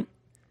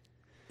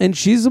 and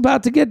she's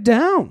about to get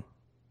down.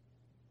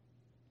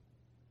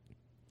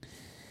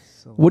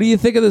 What do you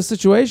think of this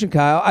situation,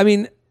 Kyle? I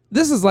mean,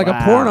 this is like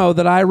a porno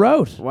that I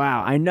wrote.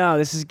 Wow, I know.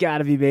 This has got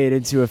to be made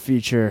into a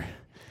feature.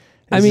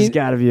 This has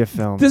got to be a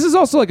film. This is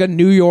also like a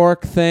New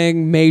York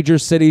thing, major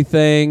city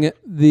thing.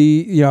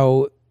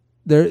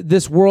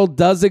 This world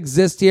does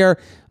exist here.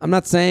 I'm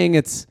not saying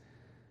it's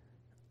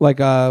like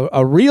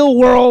a real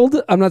world.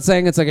 I'm not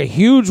saying it's like a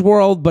huge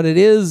world, but it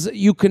is.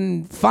 You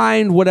can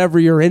find whatever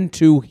you're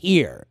into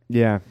here.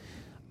 Yeah.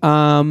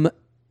 What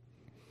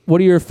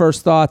are your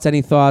first thoughts?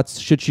 Any thoughts?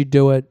 Should she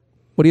do it?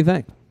 What do you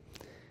think?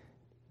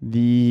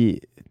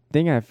 The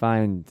thing I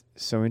find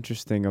so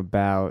interesting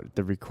about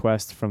the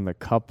request from the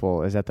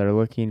couple is that they're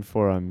looking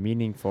for a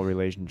meaningful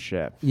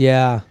relationship.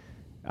 Yeah.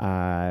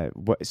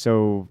 What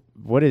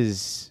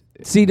is...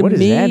 See, to what does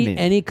that me, mean?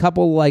 any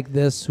couple like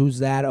this who's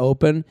that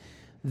open,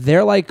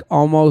 they're like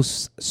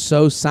almost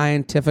so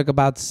scientific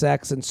about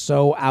sex and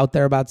so out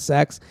there about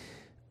sex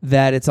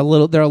that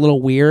they're a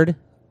little weird.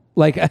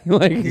 Like I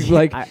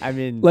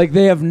mean, like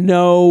they have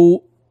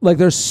no, like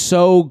they're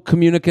so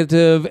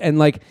communicative and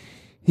like,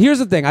 here's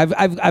the thing.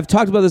 I've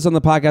talked about this on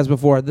the podcast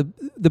before.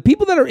 The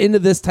people that are into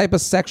this type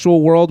of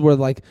sexual world where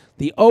like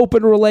the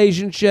open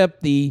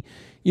relationship, they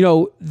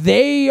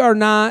are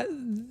not,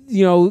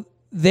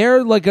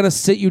 they're like going to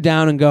sit you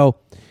down and go,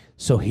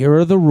 so here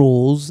are the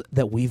rules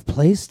that we've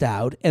placed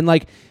out. And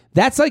like,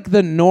 that's like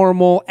the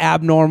normal,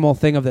 abnormal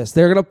thing of this.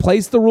 They're going to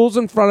place the rules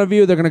in front of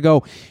you. They're going to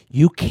go,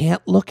 you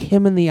can't look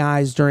him in the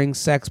eyes during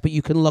sex, but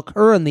you can look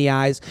her in the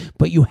eyes,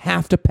 but you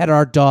have to pet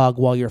our dog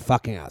while you're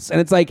fucking us. And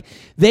it's like,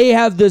 they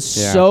have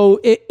this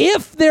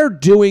if they're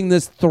doing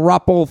this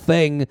throuple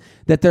thing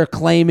that they're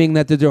claiming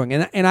that they're doing.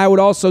 And I would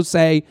also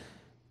say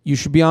you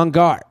should be on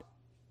guard.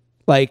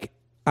 Like,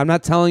 I'm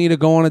not telling you to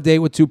go on a date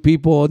with two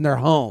people in their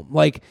home.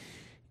 Like,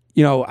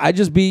 I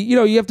just be,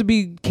 you have to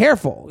be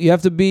careful. You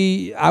have to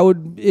be,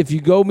 if you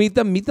go meet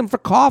them for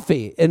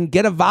coffee and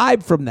get a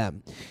vibe from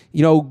them.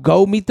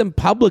 Go meet them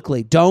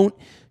publicly. Don't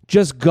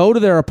just go to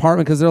their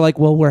apartment because they're like,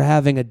 well, we're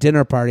having a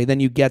dinner party. Then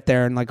you get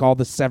there and like all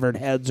the severed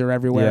heads are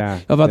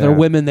everywhere of other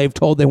women they've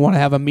told they want to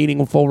have a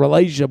meaningful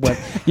relationship with.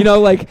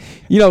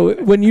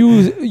 When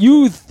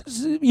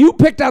you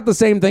picked out the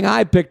same thing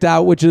I picked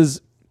out, which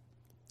is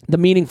the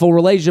meaningful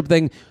relationship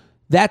thing.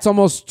 That's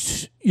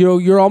almost,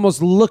 you're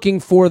almost looking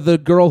for the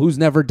girl who's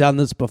never done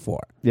this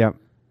before. Yeah.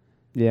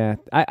 Yeah.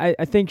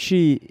 I think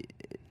she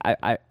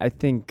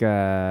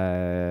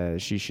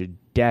should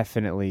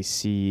definitely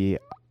see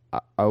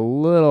a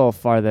little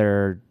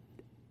farther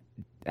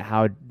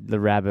how the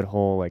rabbit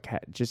hole,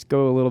 just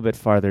go a little bit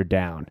farther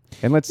down.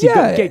 And let's see,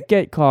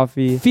 get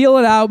coffee. Feel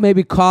it out,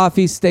 maybe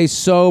coffee, stay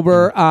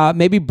sober,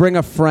 maybe bring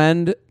a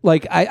friend.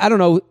 Like, I don't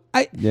know.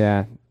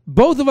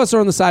 Both of us are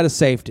on the side of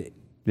safety.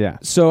 Yeah.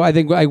 So I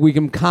think we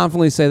can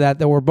confidently say that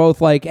we're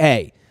both like,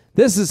 hey,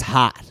 this is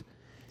hot.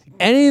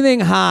 Anything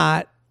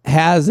hot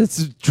has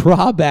its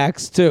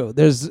drawbacks too.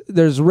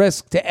 There's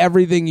risk to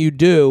everything you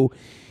do.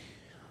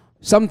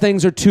 Some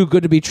things are too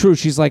good to be true.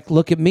 She's like,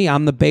 look at me.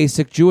 I'm the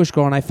basic Jewish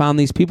girl, and I found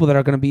these people that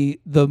are going to be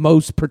the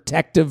most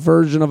protective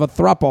version of a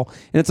throuple.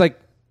 And it's like,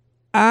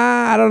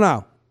 I don't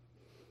know.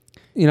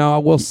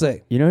 We'll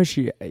see. What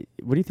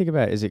do you think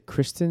about it? Is it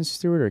Kristen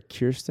Stewart or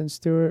Kirsten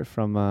Stewart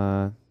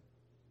from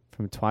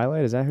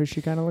Twilight? Is that who she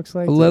kind of looks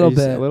like? A little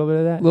bit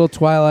of that. Little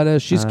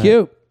Twilight-ish. She's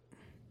cute.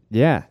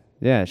 Yeah.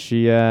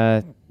 She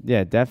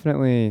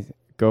definitely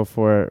go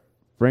for it.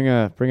 Bring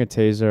a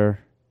taser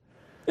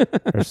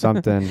or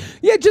something.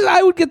 Yeah,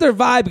 I would get their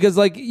vibe because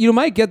like you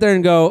might get there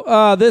and go,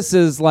 oh, this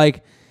is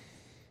a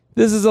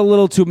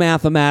little too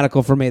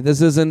mathematical for me.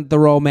 This isn't the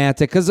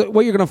romantic, because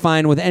what you're gonna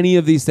find with any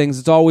of these things,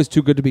 it's always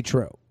too good to be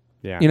true.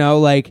 Yeah.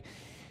 Like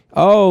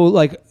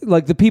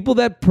the people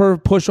that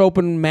push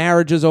open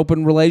marriages,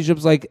 open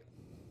relationships,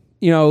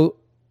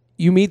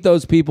 you meet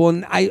those people,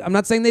 and I'm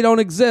not saying they don't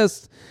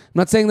exist. I'm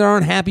not saying there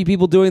aren't happy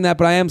people doing that,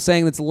 but I am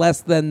saying it's less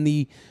than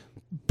the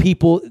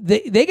people.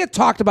 They get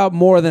talked about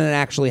more than it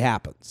actually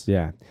happens.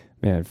 Yeah.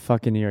 Man,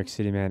 fucking New York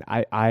City, man.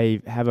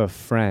 I have a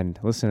friend.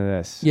 Listen to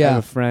this. Yeah. I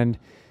have a friend.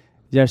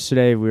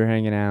 Yesterday we were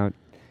hanging out,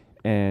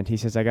 and he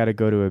says, I got to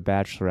go to a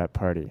bachelorette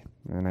party.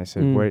 And I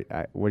said,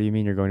 what do you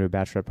mean you're going to a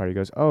bachelorette party? He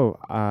goes,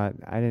 I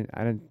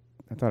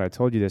thought I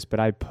told you this, but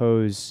I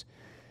pose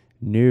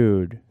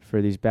nude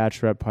for these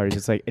bachelorette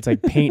parties. It's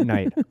like paint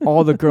night.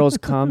 All the girls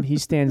come. He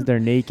stands there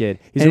naked.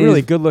 He's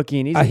really good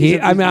looking.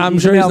 I'm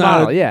sure he's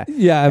not.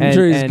 I'm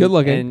sure he's good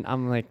looking. And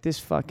I'm like, this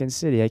fucking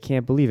city, I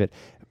can't believe it.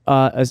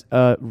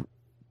 A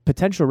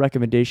potential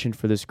recommendation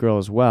for this girl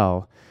as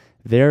well.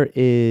 There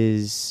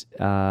is,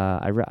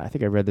 I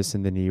think I read this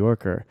in the New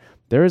Yorker.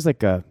 There is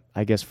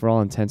I guess for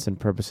all intents and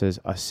purposes,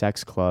 a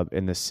sex club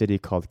in the city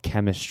called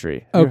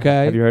Chemistry.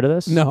 Okay. Have you heard of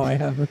this? No, I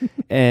haven't.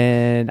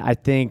 And I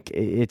think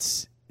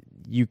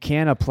you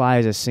can't apply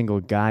as a single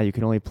guy. You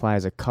can only apply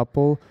as a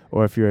couple,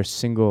 or if you're a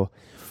single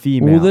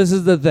female. Well, this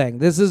is the thing.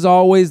 This is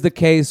always the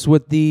case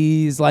with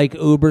these like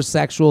uber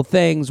sexual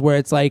things where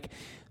it's like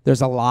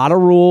there's a lot of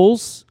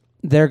rules.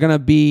 They're going to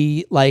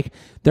be like,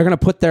 they're going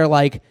to put their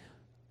like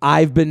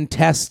I've been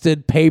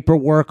tested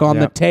paperwork on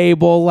the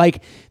table.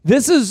 Like,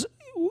 this is,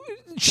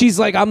 she's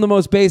like, I'm the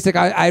most basic.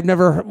 I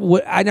never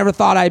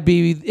thought I'd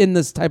be in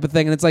this type of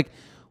thing. And it's like,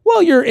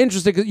 well, you're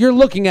interested because you're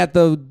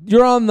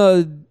you're on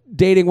the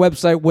dating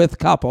website with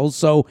couples.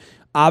 So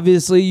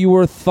obviously you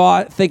were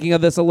thinking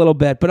of this a little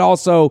bit, but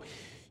also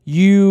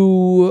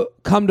you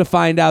come to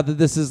find out that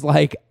this is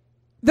like,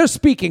 they're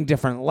speaking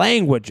different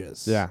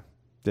languages. Yeah.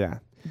 Yeah.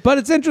 But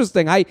it's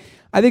interesting. I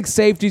think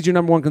safety is your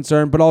number one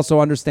concern, but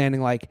also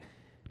understanding like,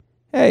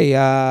 hey,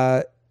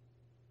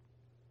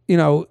 you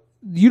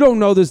don't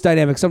know this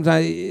dynamic.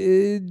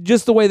 Sometimes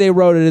just the way they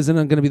wrote it isn't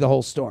going to be the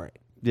whole story.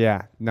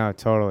 Yeah. No,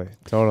 totally.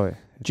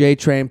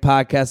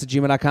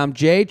 JTrainPodcast@gmail.com.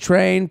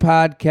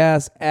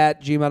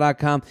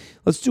 JTrainPodcast@gmail.com.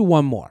 Let's do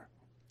one more.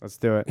 Let's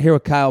do it. Here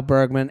with Kyle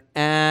Bergman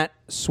at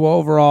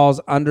Swoveralls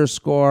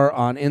 _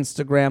 on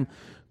Instagram.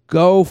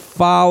 Go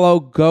follow,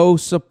 go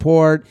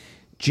support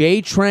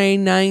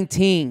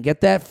JTrain19.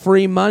 Get that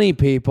free money,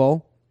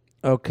 people.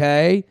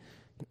 Okay?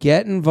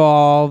 Get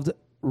involved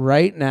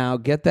right now.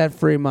 Get that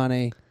free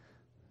money.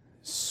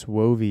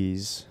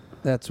 Swovies.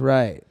 That's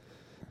right.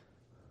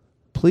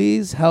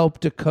 Please help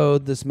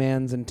decode this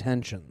man's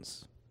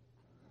intentions.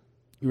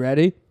 You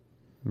ready?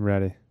 I'm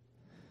ready.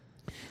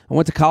 I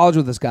went to college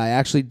with this guy. I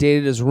actually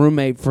dated his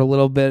roommate for a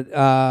little bit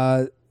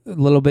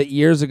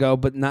years ago,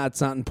 but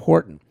it's not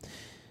important.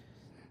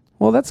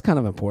 Well, that's kind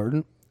of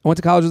important. I went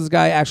to college with this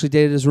guy. I actually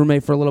dated his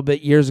roommate for a little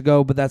bit years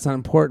ago, but that's not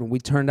important. We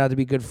turned out to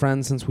be good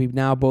friends since we've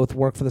now both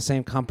worked for the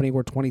same company.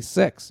 We're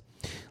 26.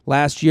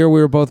 Last year,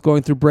 we were both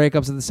going through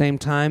breakups at the same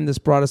time. This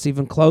brought us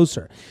even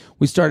closer.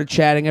 We started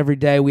chatting every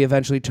day. We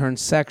eventually turned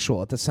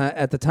sexual. At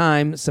the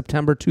time,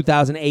 September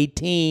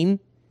 2018,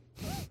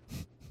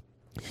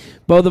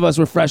 both of us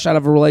were fresh out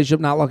of a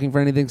relationship, not looking for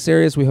anything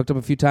serious. We hooked up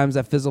a few times.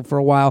 That fizzled for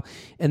a while.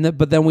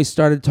 But then we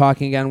started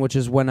talking again, which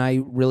is when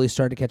I really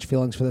started to catch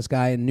feelings for this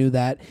guy and knew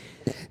that.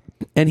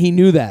 And he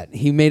knew that.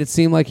 He made it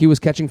seem like he was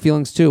catching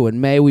feelings too. In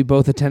May, we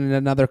both attended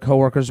another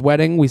coworker's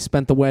wedding. We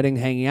spent the wedding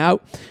hanging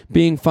out,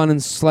 being fun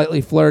and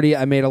slightly flirty.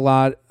 I maybe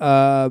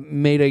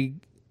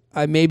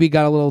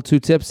got a little too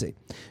tipsy,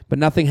 but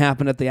nothing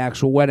happened at the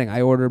actual wedding. I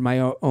ordered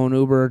my own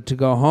Uber to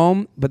go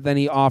home, but then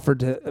he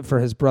offered for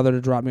his brother to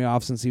drop me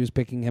off since he was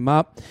picking him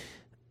up.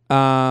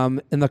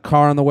 In the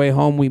car on the way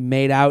home, we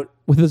made out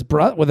with her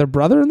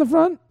brother in the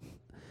front.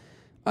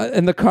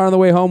 In the car on the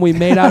way home, we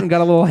made out and got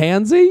a little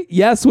handsy.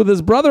 Yes, with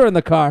his brother in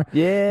the car.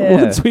 Yeah.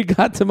 Once we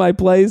got to my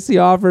place, he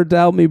offered to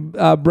help me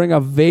bring a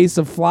vase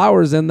of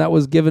flowers in that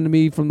was given to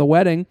me from the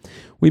wedding.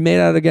 We made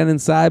out again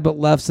inside, but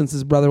left since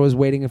his brother was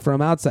waiting for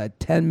him outside.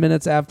 10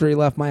 minutes after he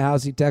left my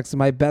house, he texted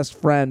my best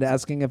friend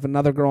asking if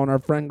another girl in our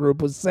friend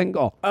group was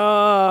single.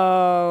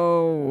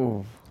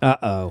 Oh.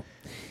 Uh-oh.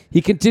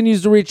 He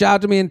continues to reach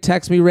out to me and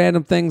text me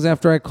random things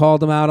after I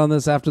called him out on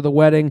this after the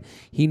wedding.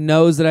 He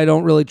knows that I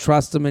don't really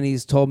trust him, and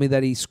he's told me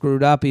that he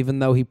screwed up, even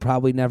though he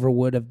probably never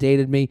would have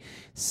dated me.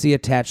 See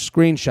attached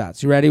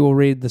screenshots. You ready? We'll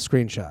read the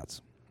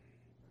screenshots.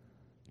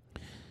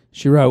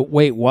 She wrote,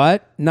 wait,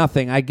 what?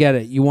 Nothing. I get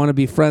it. You want to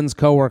be friends,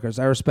 coworkers.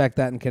 I respect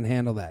that and can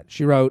handle that.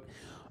 She wrote,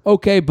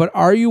 okay, but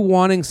are you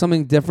wanting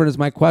something different is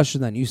my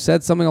question then. You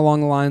said something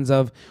along the lines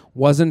of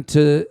wasn't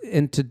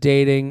into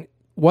dating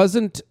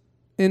a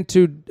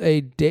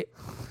dating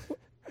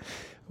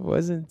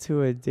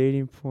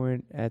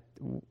point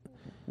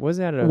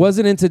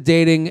wasn't into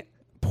dating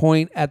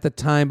point at the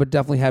time, but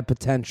definitely had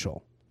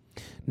potential.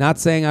 Not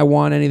saying I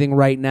want anything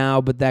right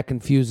now, but that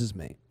confuses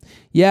me.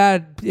 Yeah,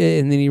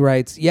 and then he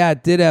writes, yeah,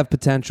 it did have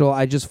potential.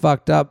 I just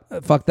fucked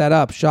that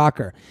up.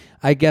 Shocker.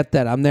 I get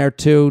that. I'm there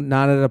too.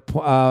 Not at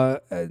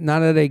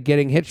a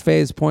getting hitched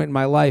phase point in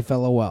my life.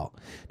 LOL.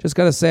 Just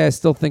gotta say, I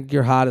still think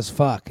you're hot as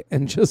fuck,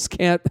 and just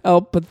can't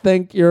help but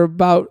think you're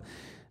about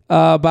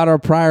our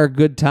prior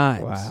good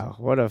times. Wow,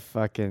 what a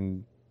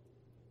fucking...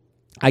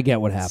 I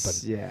get what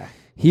happened. Yeah.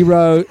 He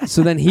wrote to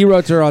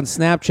her on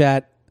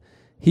Snapchat.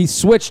 He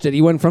switched it.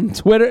 He went from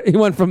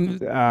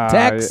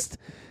text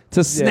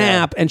to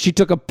Snap, and she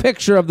took a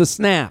picture of the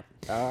Snap.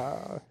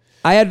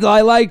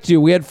 I liked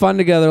you. We had fun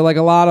together, like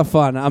a lot of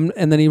fun.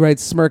 And then he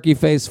writes smirky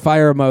face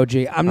fire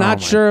emoji. I'm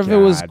not sure if it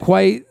was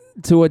quite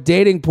to a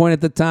dating point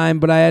at the time,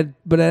 but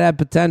it had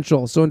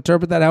potential. So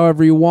interpret that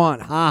however you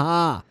want. Ha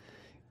ha.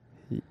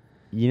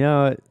 You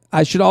know,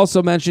 I should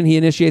also mention he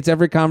initiates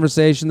every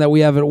conversation that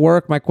we have at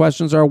work. My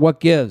questions are, what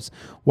gives?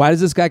 Why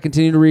does this guy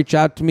continue to reach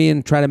out to me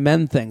and try to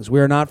mend things? We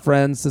are not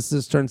friends. This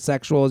has turned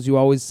sexual, as you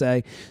always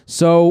say.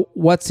 So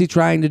what's he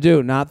trying to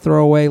do? Not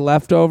throw away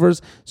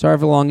leftovers? Sorry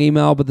for the long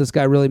email, but this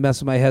guy really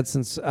messed with my head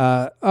since...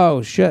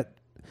 oh, shit.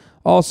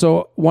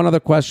 Also, one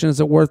other question. Is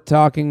it worth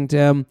talking to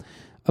him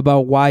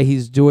about why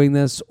he's doing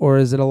this, or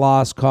is it a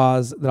lost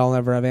cause that I'll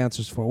never have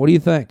answers for? What do you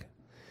think?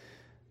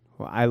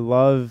 Well, I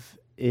love...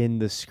 in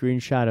the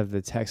screenshot of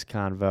the text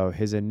convo,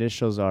 his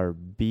initials are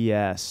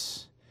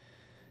BS.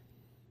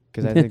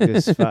 Because I think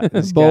this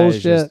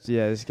bullshit.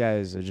 This guy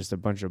is just a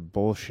bunch of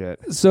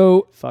bullshit.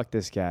 So fuck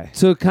this guy.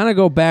 To kind of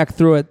go back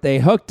through it, they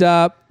hooked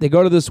up. They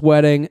go to this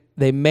wedding.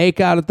 They make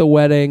out at the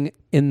wedding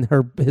in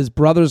his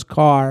brother's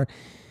car.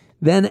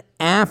 Then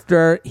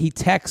after he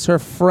texts her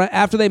friend,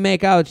 after they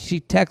make out,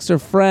 she texts her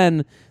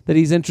friend that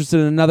he's interested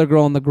in another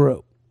girl in the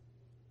group.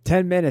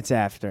 10 minutes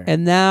after.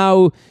 And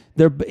now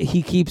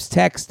he keeps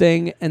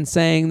texting and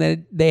saying that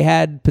they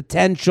had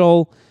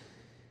potential.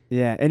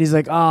 Yeah, and he's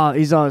like,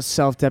 he's all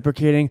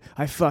self-deprecating.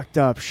 I fucked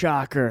up.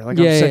 Shocker. Like,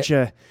 Yeah, I'm such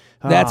a...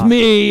 That's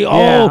me.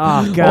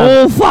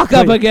 God. Fuck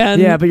up again.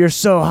 Yeah, but you're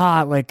so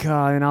hot. Like,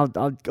 and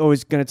I'll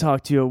always gonna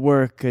talk to you at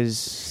work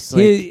because.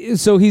 Like,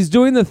 so he's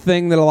doing the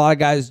thing that a lot of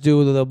guys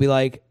do. They'll be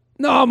like,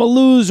 "No, I'm a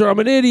loser. I'm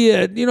an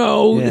idiot.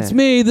 It's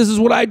me. This is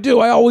what I do.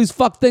 I always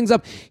fuck things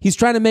up." He's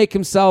trying to make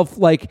himself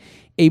like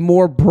a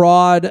more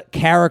broad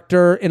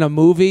character in a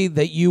movie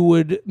that you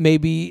would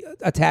maybe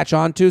attach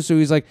onto. So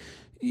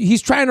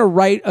he's trying to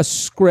write a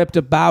script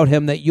about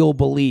him that you'll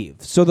believe.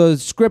 So the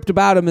script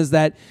about him is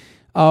that.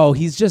 Oh,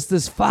 he's just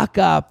this fuck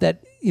up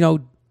that,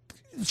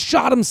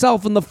 shot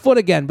himself in the foot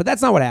again. But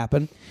that's not what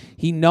happened.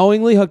 He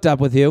knowingly hooked up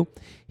with you.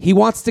 He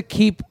wants to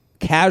keep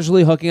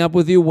casually hooking up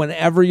with you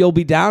whenever you'll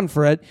be down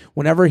for it,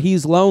 whenever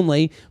he's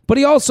lonely. But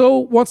he also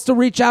wants to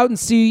reach out and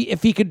see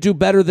if he could do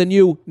better than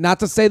you. Not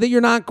to say that you're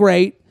not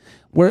great.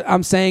 Where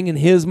I'm saying in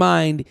his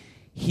mind,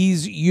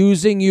 he's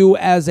using you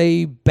as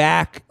a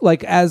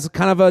as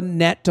kind of a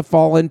net to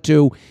fall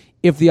into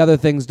if the other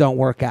things don't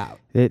work out.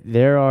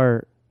 There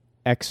are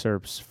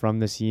excerpts from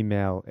this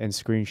email and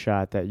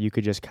screenshot that you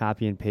could just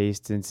copy and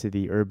paste into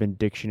the Urban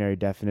Dictionary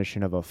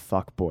definition of a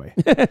fuckboy.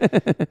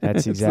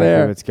 That's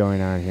exactly what's going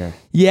on here.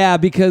 Yeah,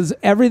 because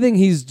everything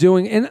he's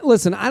doing, and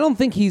listen, I don't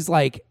think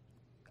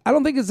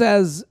it's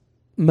as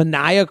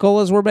maniacal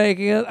as we're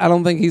making it. I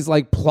don't think he's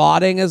like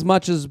plotting as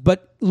much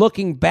but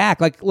looking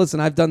back, like, listen,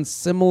 I've done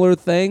similar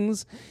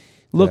things.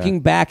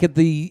 Looking back in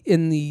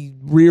the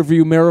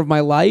rearview mirror of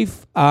my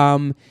life,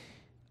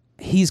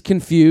 he's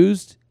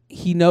confused.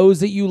 He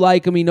knows that you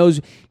like him. He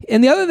knows.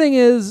 And the other thing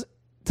is,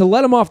 to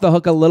let him off the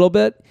hook a little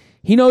bit,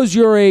 he knows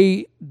you're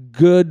a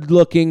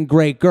good-looking,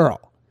 great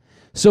girl.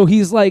 So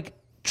he's like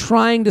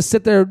trying to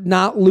sit there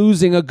not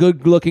losing a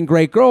good-looking,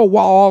 great girl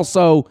while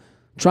also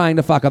trying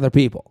to fuck other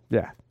people.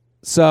 Yeah.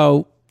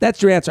 So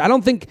that's your answer. I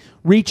don't think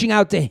reaching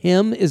out to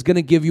him is going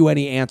to give you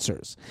any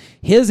answers.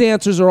 His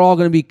answers are all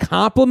going to be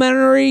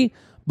complimentary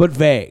but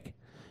vague.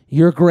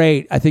 You're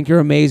great. I think you're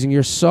amazing.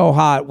 You're so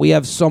hot. We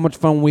have so much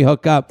fun when we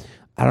hook up.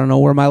 I don't know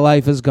where my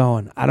life is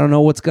going. I don't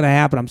know what's going to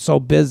happen. I'm so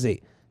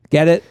busy.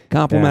 Get it?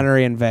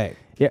 Complimentary and vague.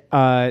 Yeah.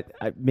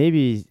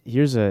 Maybe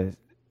here's a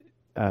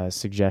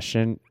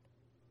suggestion.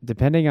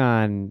 Depending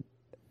on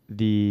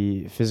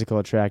the physical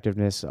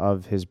attractiveness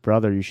of his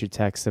brother, you should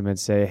text him and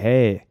say,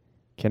 "Hey,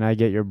 can I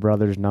get your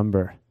brother's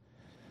number?"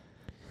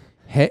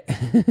 Hey.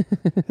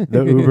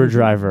 The Uber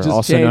driver,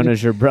 also known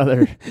as your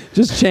brother.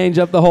 Just change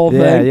up the whole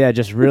thing. Yeah,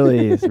 just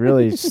really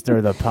stir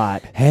the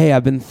pot. Hey,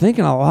 I've been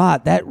thinking a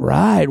lot. That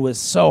ride was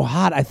so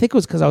hot. I think it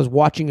was because I was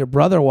watching your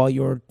brother while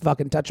you were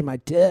fucking touching my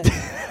tit.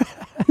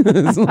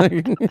 It's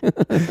like,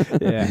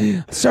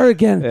 yeah. Started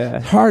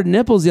getting hard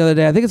nipples the other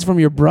day. I think it's from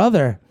your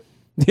brother.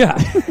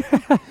 Yeah.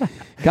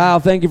 Kyle,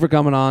 thank you for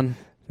coming on.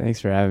 Thanks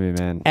for having me,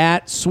 man.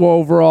 At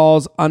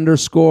Swoveralls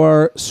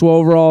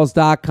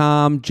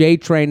 _Swoveralls.com.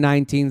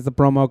 JTrain19 is the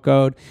promo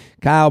code.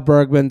 Kyle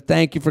Bergman,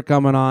 thank you for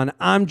coming on.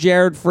 I'm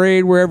Jared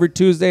Freed. We're every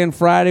Tuesday and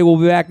Friday. We'll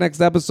be back next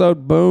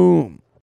episode. Boom.